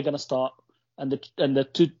don't know if they're going to start, and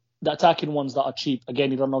the attacking ones that are cheap,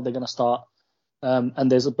 again, you don't know if they're going to start,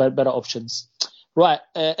 and there's better options. Right,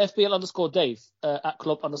 FBL_Dave at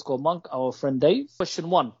Klopp_Monk, our friend Dave. Question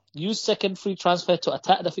 1. Use second free transfer to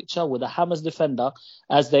attack the fixture with a Hammers defender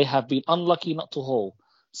as they have been unlucky not to haul.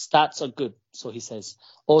 Stats are good, so he says.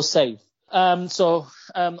 Or save.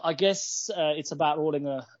 I guess it's about rolling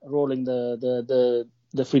the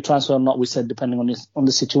free transfer or not, we said, depending on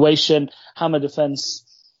the situation. Hammer defense,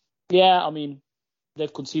 yeah, I mean,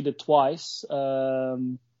 they've conceded twice.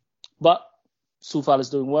 But Soufal is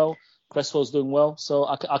doing well. Cresswell's doing well, so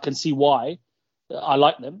I can see why. I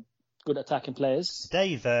like them. Good attacking players.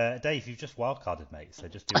 Dave, you've just wildcarded, mate, so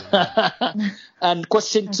just do it. And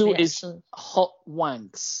question 2 is hot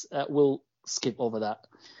wanks. We'll skip over that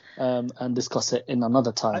and discuss it in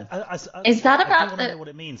another time. Is that about I don't know what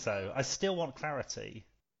it means, though. I still want clarity.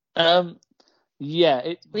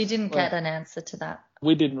 Yeah. We didn't get an answer to that.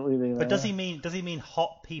 We didn't really know. But does he mean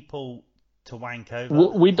hot people to wank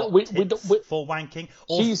over? We don't for wanking,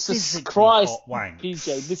 or Jesus Christ, hot wanks?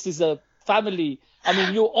 PJ, this is a family. I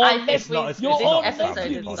mean, you're on.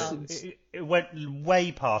 It went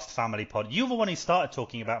way past family pod. You were the one who started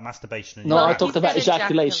talking about masturbation. No, I talked about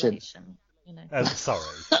ejaculation. Oh, sorry.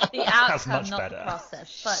 The outcome, that's much not better. The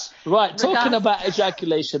process. But right, talking about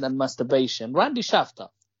ejaculation and masturbation. Randy Shafter,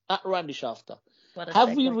 at Randy Shafter,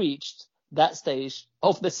 have we reached that stage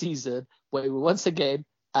of the season where we once again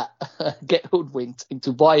get hoodwinked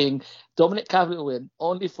into buying Dominic Calvert-Lewin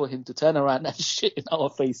only for him to turn around and shit in our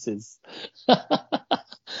faces?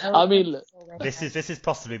 I mean, look, this is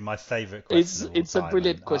possibly my favourite question. It's a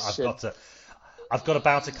brilliant question. I've got to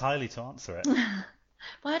bow to Kylie to answer it.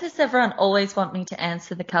 Why does everyone always want me to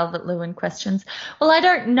answer the Calvert-Lewin questions? Well, I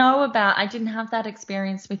didn't have that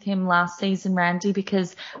experience with him last season, Randy,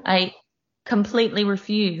 because I completely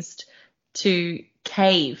refused to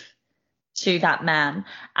cave to that man.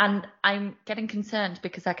 And I'm getting concerned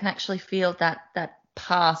because I can actually feel that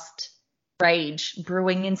past rage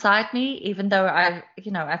brewing inside me, even though I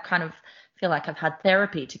kind of feel like I've had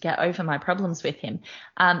therapy to get over my problems with him.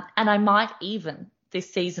 And I might even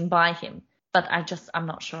this season buy him, but I'm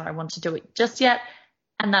not sure I want to do it just yet.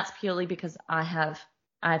 And that's purely because I have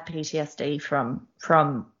PTSD from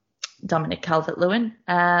Dominic Calvert-Lewin.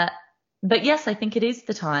 But yes, I think it is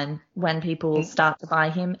the time when people start to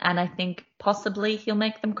buy him, and I think possibly he'll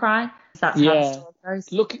make them cry. That's how the story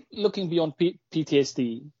goes. Looking beyond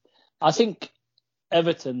PTSD, I think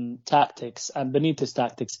Everton tactics and Benitez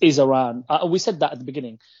tactics is around. We said that at the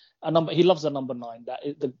beginning. He loves a number 9,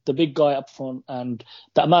 the big guy up front, and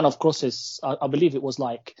that amount of crosses. I believe it was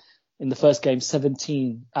like in the first game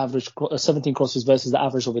 17 crosses versus the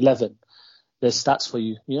average of 11. There's stats for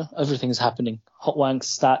you. Everything is happening. Hot wanks,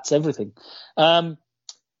 stats, everything.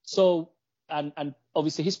 So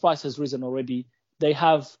obviously his price has risen already. They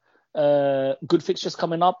have good fixtures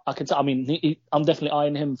coming up. I'm definitely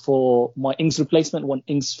eyeing him for my Ings replacement when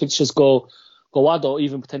Ings fixtures go Gowada, or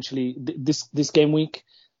even potentially this game week.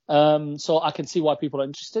 So I can see why people are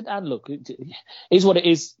interested. And look, it is what it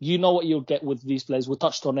is. You know what you'll get with these players. We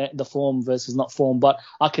touched on it, the form versus not form, but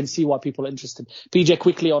I can see why people are interested. PJ,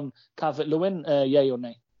 quickly on Calvert-Lewin, yay or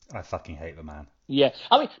nay? I fucking hate the man. Yeah.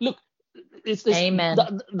 I mean, look, it's Amen.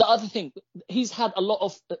 The other thing, he's had a lot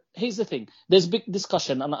of. Here's the thing. There's big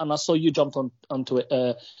discussion, and I saw you jumped onto it,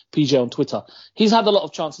 PJ, on Twitter. He's had a lot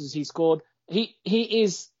of chances. He scored. He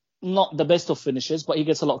is not the best of finishers, but he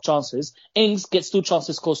gets a lot of chances. Ings gets 2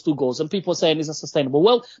 chances, scores 2 goals, and people are saying he's unsustainable.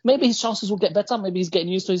 Well, maybe his chances will get better. Maybe he's getting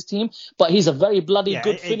used to his team, but he's a very bloody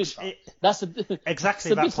good finisher. That's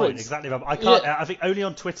exactly that point. Exactly. I can't. I think only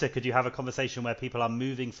on Twitter could you have a conversation where people are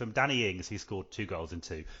moving from Danny Ings, who scored 2 goals in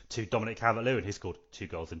 2, to Dominic Calvert-Lewin, who scored 2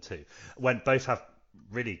 goals in 2, when both have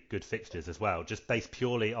really good fixtures as well, just based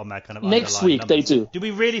purely on their kind of next week numbers. They do. Do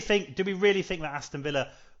we really think that Aston Villa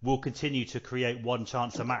will continue to create one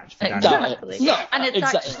chance a match for Danny? Exactly. No, and it's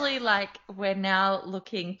exactly. actually like we're now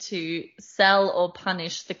looking to sell or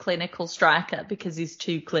punish the clinical striker because he's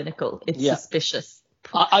too clinical. It's suspicious.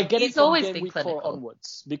 I get He's it from always game been week clinical 4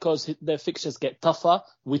 onwards because their fixtures get tougher.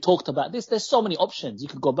 We talked about this. There's so many options. You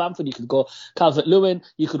could go Bamford, you could go Calvert-Lewin,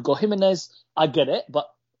 you could go Jimenez. I get it, but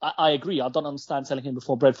I agree. I don't understand selling him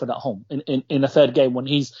before Brentford at home in a third game when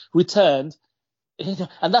he's returned.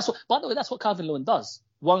 And that's what, by the way, that's what Calvert-Lewin does.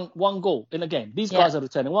 One goal in a game. These guys are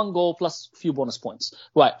returning 1 goal plus a few bonus points.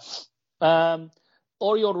 Right.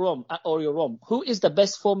 Oriol Rom. Who is the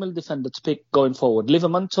best Formula defender to pick going forward?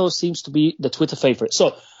 Livramento seems to be the Twitter favorite.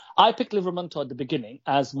 So I picked Livramento at the beginning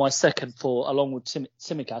as my second along with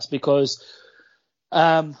Tsimikas because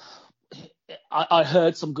I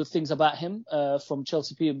heard some good things about him from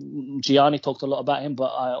Chelsea people. Gianni talked a lot about him, but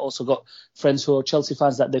I also got friends who are Chelsea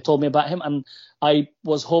fans that they told me about him. And I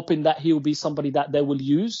was hoping that he will be somebody that they will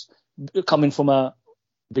use coming from a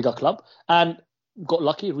bigger club. And got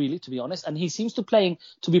lucky, really, to be honest. And he seems to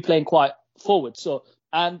be playing quite forward. So,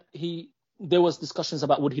 and there was discussions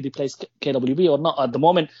about would he replace KWB or not. At the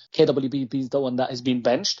moment, KWB is the one that has been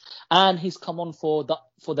benched, and he's come on for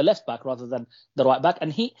the left back rather than the right back.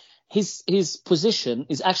 And his position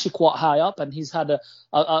is actually quite high up, and he's had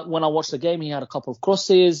when I watched the game, he had a couple of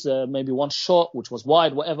crosses, maybe one shot which was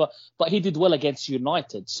wide, whatever. But he did well against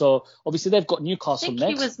United. So obviously they've got Newcastle next. I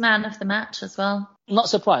think he was man of the match as well. Not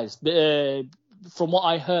surprised from what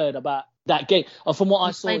I heard about that game, or from what I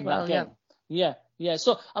saw in that game. Yeah.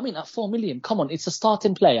 So, I mean, at 4 million, come on, it's a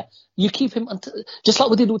starting player. You keep him until, just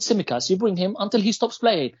like we did with Tsimikas, you bring him until he stops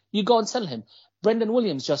playing. You go and sell him. Brandon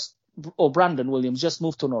Williams just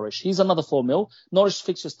moved to Norwich. He's another 4 mil. Norwich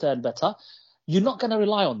fixtures turn better. You're not going to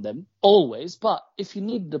rely on them always, but if you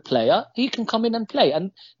need the player, he can come in and play.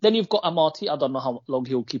 And then you've got Amati. I don't know how long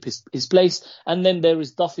he'll keep his place. And then there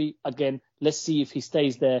is Duffy again. Let's see if he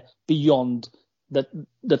stays there beyond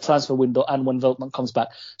the transfer window and when Veltman comes back.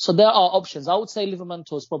 So there are options. I would say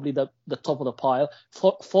Livramento is probably the top of the pile,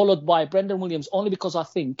 followed by Brendan Williams, only because I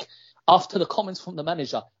think after the comments from the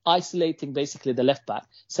manager isolating basically the left back,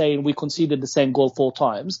 saying we conceded the same goal 4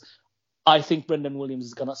 times, I think Brandon Williams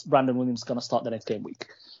is gonna start the next game week.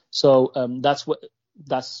 So that's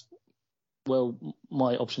where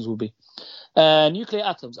my options will be. Nuclear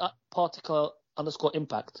atoms at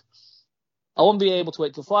particle_impact. I won't be able to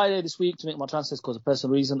wait till Friday this week to make my transfers because of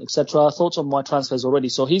personal reason, etc. Thoughts on my transfers already.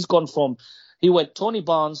 So he went Tony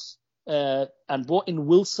Barnes and brought in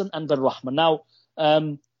Wilson and Ben Rahman. Now,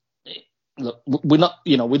 look, we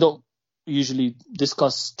don't usually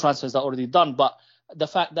discuss transfers that are already done, but the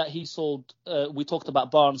fact that he sold, we talked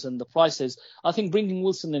about Barnes and the prices. I think bringing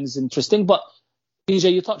Wilson in is interesting, but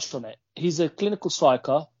PJ, you touched on it. He's a clinical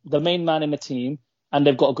striker, the main man in the team, and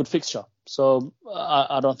they've got a good fixture. So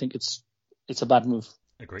I don't think it's a bad move.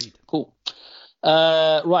 Agreed. Cool.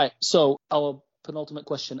 Right. So our penultimate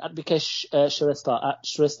question at Vikesh Shrestha at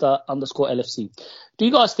Shrestha_LFC. Do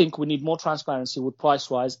you guys think we need more transparency with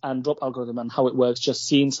price rise and drop algorithm and how it works? Just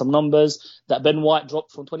seeing some numbers that Ben White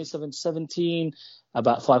dropped from 27 to 17,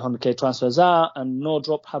 about 500k transfers out, and no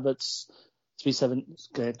drop habits, 2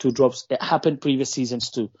 drops. It happened previous seasons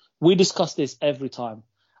too. We discuss this every time.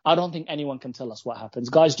 I don't think anyone can tell us what happens.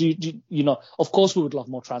 Guys, do you know, of course we would love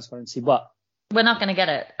more transparency, but we're not going to get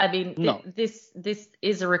it. I mean, no. This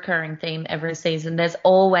is a recurring theme every season. There's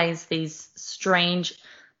always these strange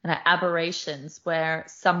aberrations where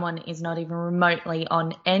someone is not even remotely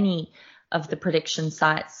on any of the prediction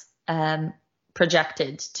sites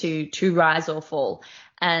projected to rise or fall,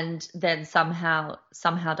 and then somehow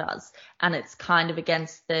does. And it's kind of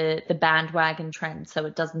against the bandwagon trend, so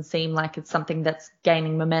it doesn't seem like it's something that's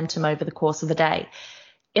gaining momentum over the course of the day.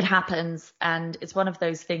 It happens, and it's one of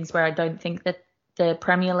those things where I don't think that the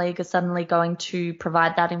Premier League are suddenly going to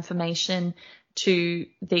provide that information to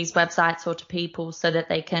these websites or to people so that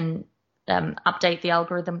they can update the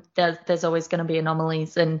algorithm. There's always going to be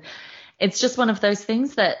anomalies, and it's just one of those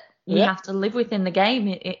things that you have to live with in the game.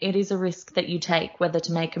 It is a risk that you take, whether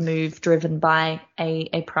to make a move driven by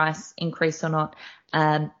a price increase or not,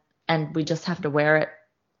 and we just have to wear it.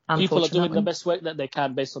 People are doing the best work that they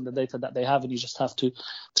can based on the data that they have, and you just have to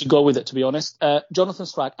go with it, to be honest. Jonathan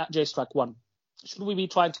Strike, at JStrike1. Should we be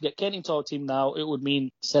trying to get Kane into our team now? It would mean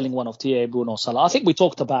selling one of TA, Bruno, Salah. I think we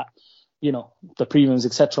talked about, the premiums,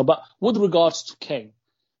 etc. But with regards to Kane,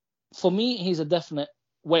 for me, he's a definite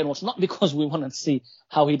wait and watch. Not because we want to see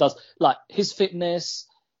how he does. Like, his fitness,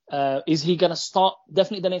 is he going to start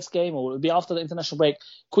definitely the next game, or will it be after the international break?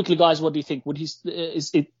 Quickly, guys, what do you think? Would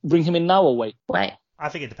bring him in now or wait? Wait. I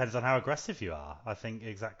think it depends on how aggressive you are. I think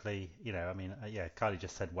exactly, Kylie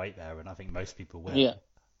just said wait there, and I think most people will. Yeah.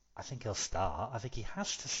 I think he'll start. I think he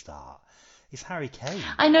has to start. He's Harry Kane.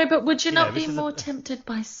 I know, but would you not be more tempted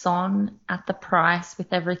by Son at the price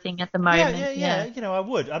with everything at the moment? Yeah. I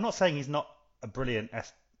would. I'm not saying he's not a brilliant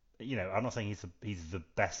I'm not saying he's the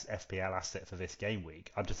best FPL asset for this game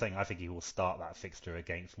week. I'm just saying I think he will start that fixture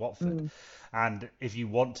against Watford. And if you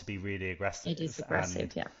want to be really aggressive, it is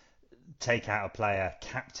aggressive, take out a player,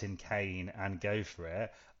 captain Kane, and go for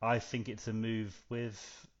it, I think it's a move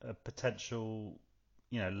with a potential,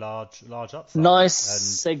 large upside.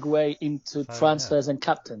 Nice segue into transfers and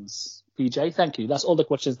captains, PJ. Thank you. That's all the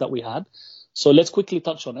questions that we had. So let's quickly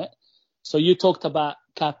touch on it. So you talked about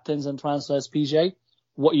captains and transfers, PJ.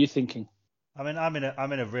 What are you thinking? I mean, I'm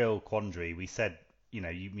in a real quandary. We said,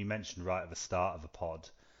 you mentioned right at the start of the pod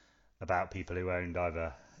about people who owned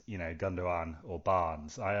either Gundogan or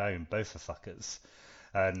Barnes. I own both the fuckers,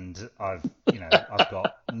 and I've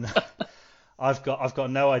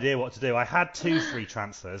got no idea what to do. I had 2 free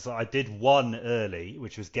transfers. I did one early,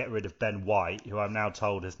 which was get rid of Ben White, who I'm now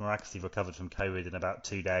told has miraculously recovered from COVID in about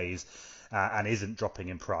 2 days, and isn't dropping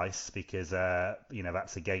in price because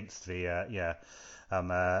that's against the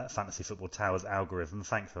Fantasy Football Towers algorithm.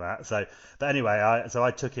 Thanks for that. But anyway,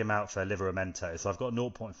 I took him out for Liveramento, so I've got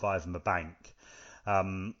 0.5 in the bank.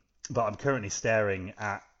 But I'm currently staring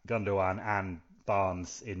at Gundogan and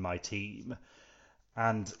Barnes in my team,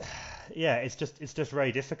 and it's just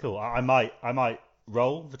very difficult. I might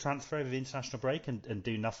roll the transfer over the international break and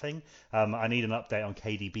do nothing. I need an update on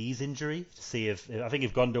KDB's injury to see if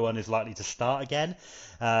Gundogan is likely to start again.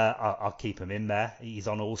 I'll keep him in there. He's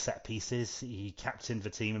on all set pieces. He captained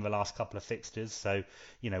the team in the last couple of fixtures, so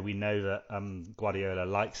we know that Guardiola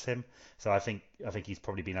likes him. So I think he's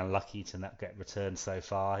probably been unlucky to not get returned so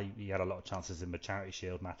far. He had a lot of chances in the Charity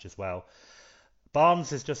Shield match as well.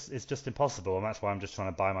 Barnes is just impossible, and that's why I'm just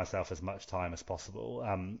trying to buy myself as much time as possible.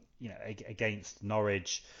 Against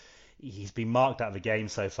Norwich, he's been marked out of the game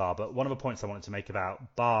so far. But one of the points I wanted to make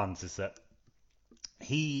about Barnes is that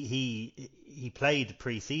he played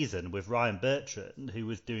pre-season with Ryan Bertrand, who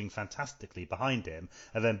was doing fantastically behind him,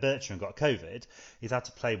 and then Bertrand got COVID. He's had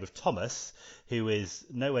to play with Thomas, who is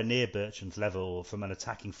nowhere near Bertrand's level from an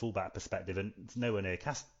attacking fullback perspective, and nowhere near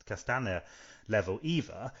Castagna level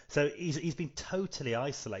either. So he's been totally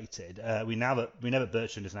isolated. We know that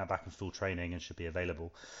Bertrand is now back in full training and should be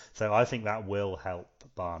available. So I think that will help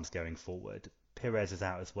Barnes going forward. Perez is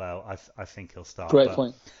out as well. I think he'll start. Great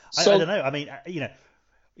point. I don't know. I mean,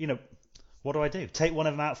 what do I do? Take one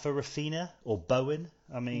of them out for Rafinha or Bowen?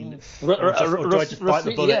 I mean, or do I just bite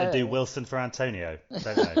the bullet and do Wilson for Antonio? I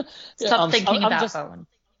don't know. Stop thinking about Bowen.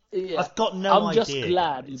 Yeah. I've got no idea. I'm just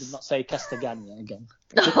glad you did not say Castagna again.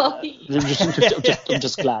 I'm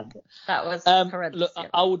just glad. That was horrendous. Look,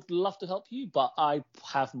 I would love to help you, but I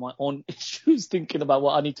have my own issues thinking about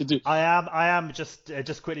what I need to do. I am just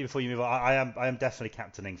quickly before you move on. I am definitely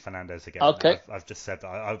captaining Fernandes again. Okay. I've just said that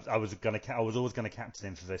I was always gonna captain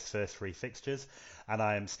him for this first 3 fixtures, and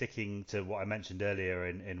I am sticking to what I mentioned earlier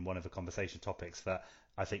in one of the conversation topics, that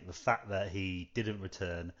I think the fact that he didn't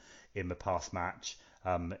return in the past match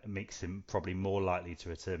makes him probably more likely to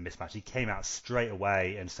return this match. He came out straight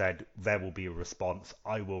away and said, there will be a response,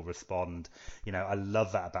 I will respond. I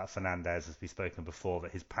love that about Fernandes, as we've spoken before,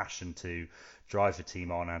 that his passion to drive the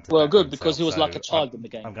team on and to good, himself. because he was like a child in the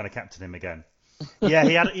game. I'm going to captain him again. Yeah,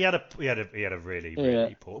 he had a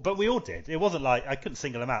really poor, but we all did. It wasn't like I couldn't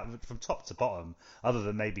single him out from top to bottom, other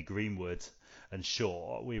than maybe Greenwood and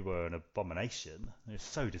Shaw. We were an abomination. It was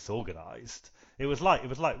so disorganised. It was like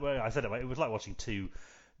well, I said it was like watching two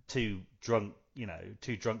drunk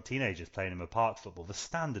teenagers playing in the park football. The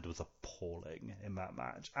standard was appalling in that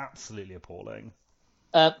match, absolutely appalling.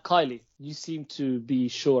 Kylie, you seem to be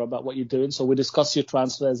sure about what you're doing, so we discussed your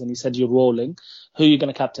transfers and you said you're rolling. Who are you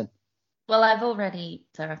going to captain? Well,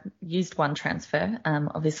 I've used one transfer,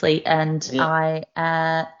 obviously, and yeah.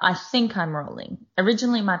 I think I'm rolling.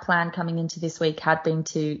 Originally, my plan coming into this week had been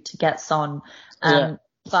to get Son,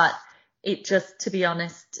 but it just, to be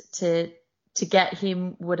honest, to get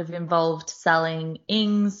him would have involved selling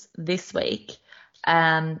Ings this week,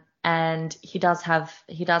 and he does have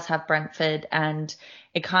Brentford, and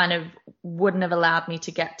it kind of wouldn't have allowed me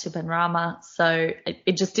to get to Benrahma. So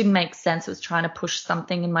it just didn't make sense. It was trying to push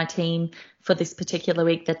something in my team for this particular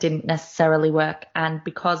week that didn't necessarily work. And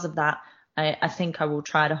because of that, I think I will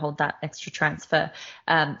try to hold that extra transfer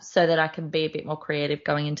so that I can be a bit more creative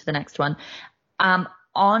going into the next one.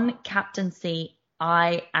 On captaincy,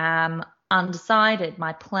 I am undecided.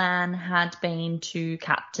 My plan had been to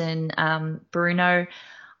captain Bruno.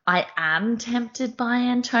 I am tempted by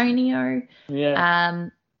Antonio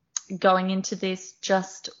going into this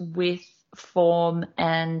just with form,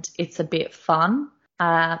 and it's a bit fun.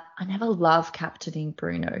 I never love captaining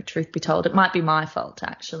Bruno, truth be told. It might be my fault,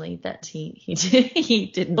 actually, that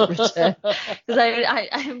he didn't return. Because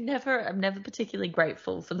I'm never particularly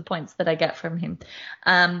grateful for the points that I get from him.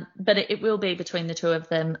 But it will be between the two of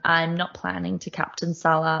them. I'm not planning to captain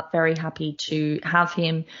Salah. Very happy to have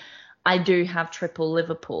him. I do have triple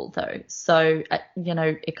Liverpool, though. So,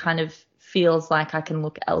 it kind of feels like I can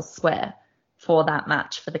look elsewhere for that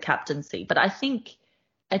match for the captaincy. But I think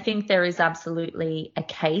there is absolutely a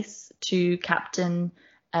case to captain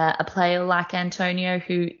a player like Antonio,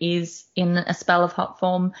 who is in a spell of hot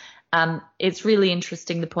form. It's really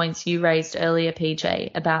interesting, the points you raised earlier,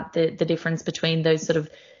 PJ, about the difference between those sort of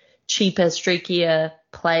cheaper, streakier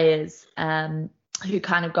players who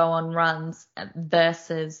kind of go on runs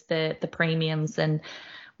versus the premiums, and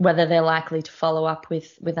whether they're likely to follow up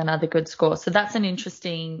with another good score. So that's an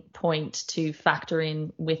interesting point to factor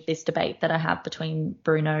in with this debate that I have between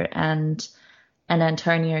Bruno and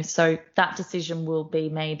Antonio. So that decision will be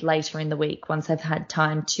made later in the week once I've had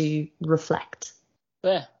time to reflect.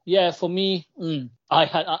 Yeah, for me,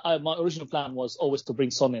 my original plan was always to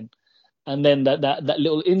bring Son in, and then that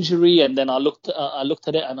little injury, and then I looked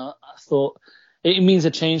at it and I thought, it means a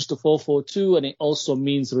change to 4-4-2, and it also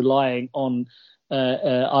means relying on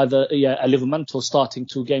either a Livramento starting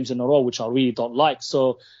 2 games in a row, which I really don't like.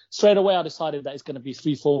 So straight away I decided that it's going to be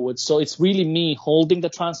 3 forwards. So it's really me holding the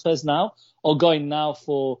transfers now, or going now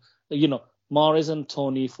for Mahrez and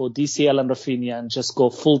Toney for DCL and Rafinha, and just go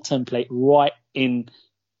full template right in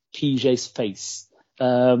PJ's face.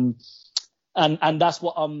 And that's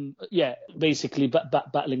what I'm, basically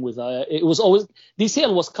battling with. It was always,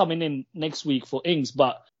 DCL was coming in next week for Ings,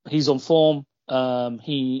 but he's on form. Good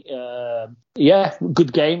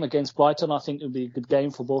game against Brighton. I think it'll be a good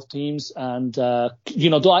game for both teams. And, do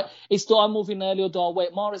I move in early or do I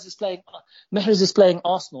wait? Mahrez is playing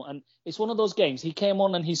Arsenal, and it's one of those games. He came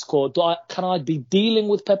on and he scored. Can I be dealing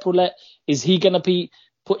with Pep Roulette? Is he going to be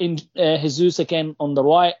putting Jesus again on the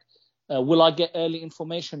right? Will I get early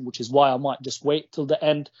information, which is why I might just wait till the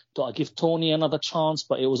end? Do I give Toney another chance?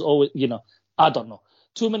 But it was always, I don't know.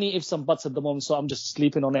 Too many ifs and buts at the moment, so I'm just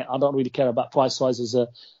sleeping on it. I don't really care about price rises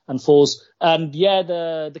and falls. And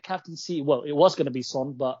the captaincy, well, it was going to be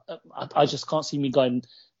Son, but I just can't see me going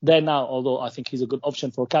there now, although I think he's a good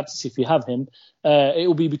option for a captaincy if you have him. It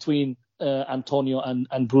will be between Antonio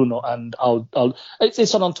and Bruno, and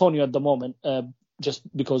it's on Antonio at the moment, just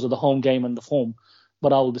because of the home game and the form.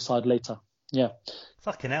 But I will decide later. Yeah.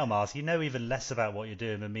 Fucking hell, Mars. You know even less about what you're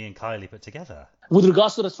doing than me and Kylie put together. With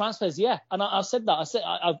regards to the transfers, yeah. And I've said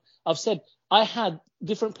that. I've said I had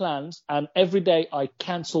different plans, and every day I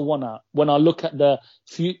cancel one out when I look at the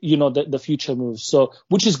future moves. So,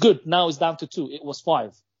 which is good. Now it's down to 2. It was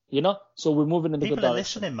 5. So we're moving in the good direction. People are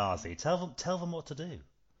listening, Marzi. Tell them what to do.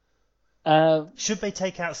 Should they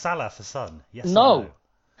take out Salah for Son? Yes. No. Or no?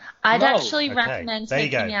 I'd actually recommend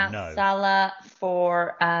taking out Salah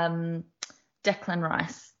for Declan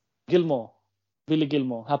Rice. Billy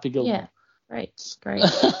Gilmore, Happy Gilmore. Yeah, great.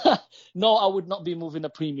 No, I would not be moving a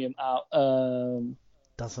premium out.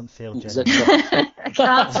 Doesn't feel genuine. I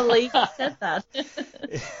can't believe you said that.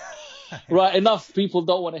 Right, enough. People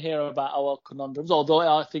don't want to hear about our conundrums, although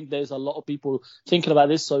I think there's a lot of people thinking about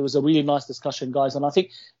this. So it was a really nice discussion, guys. And I think,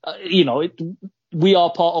 we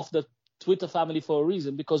are part of the Twitter family for a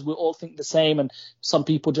reason, because we all think the same, and some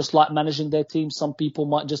people just like managing their team. Some people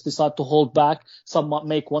might just decide to hold back. Some might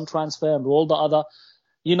make one transfer and roll the other.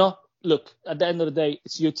 Look, at the end of the day,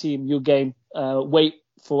 it's your team, your game. Wait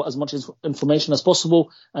for as much information as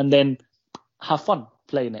possible, and then have fun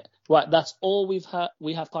playing it. Right, that's all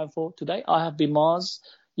we have time for today. I have been Mars.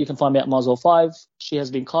 You can find me at Mazo5. She has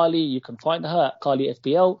been Kylie. You can find her at Kylie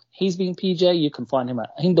FPL. He's been PJ. You can find him at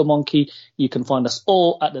Hindo Monkey. You can find us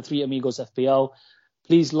all at the Three Amigos FPL.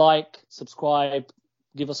 Please like, subscribe,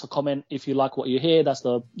 give us a comment if you like what you hear. That's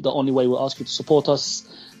the only way we'll ask you to support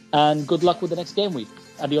us. And good luck with the next game week.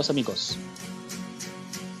 Adios, amigos.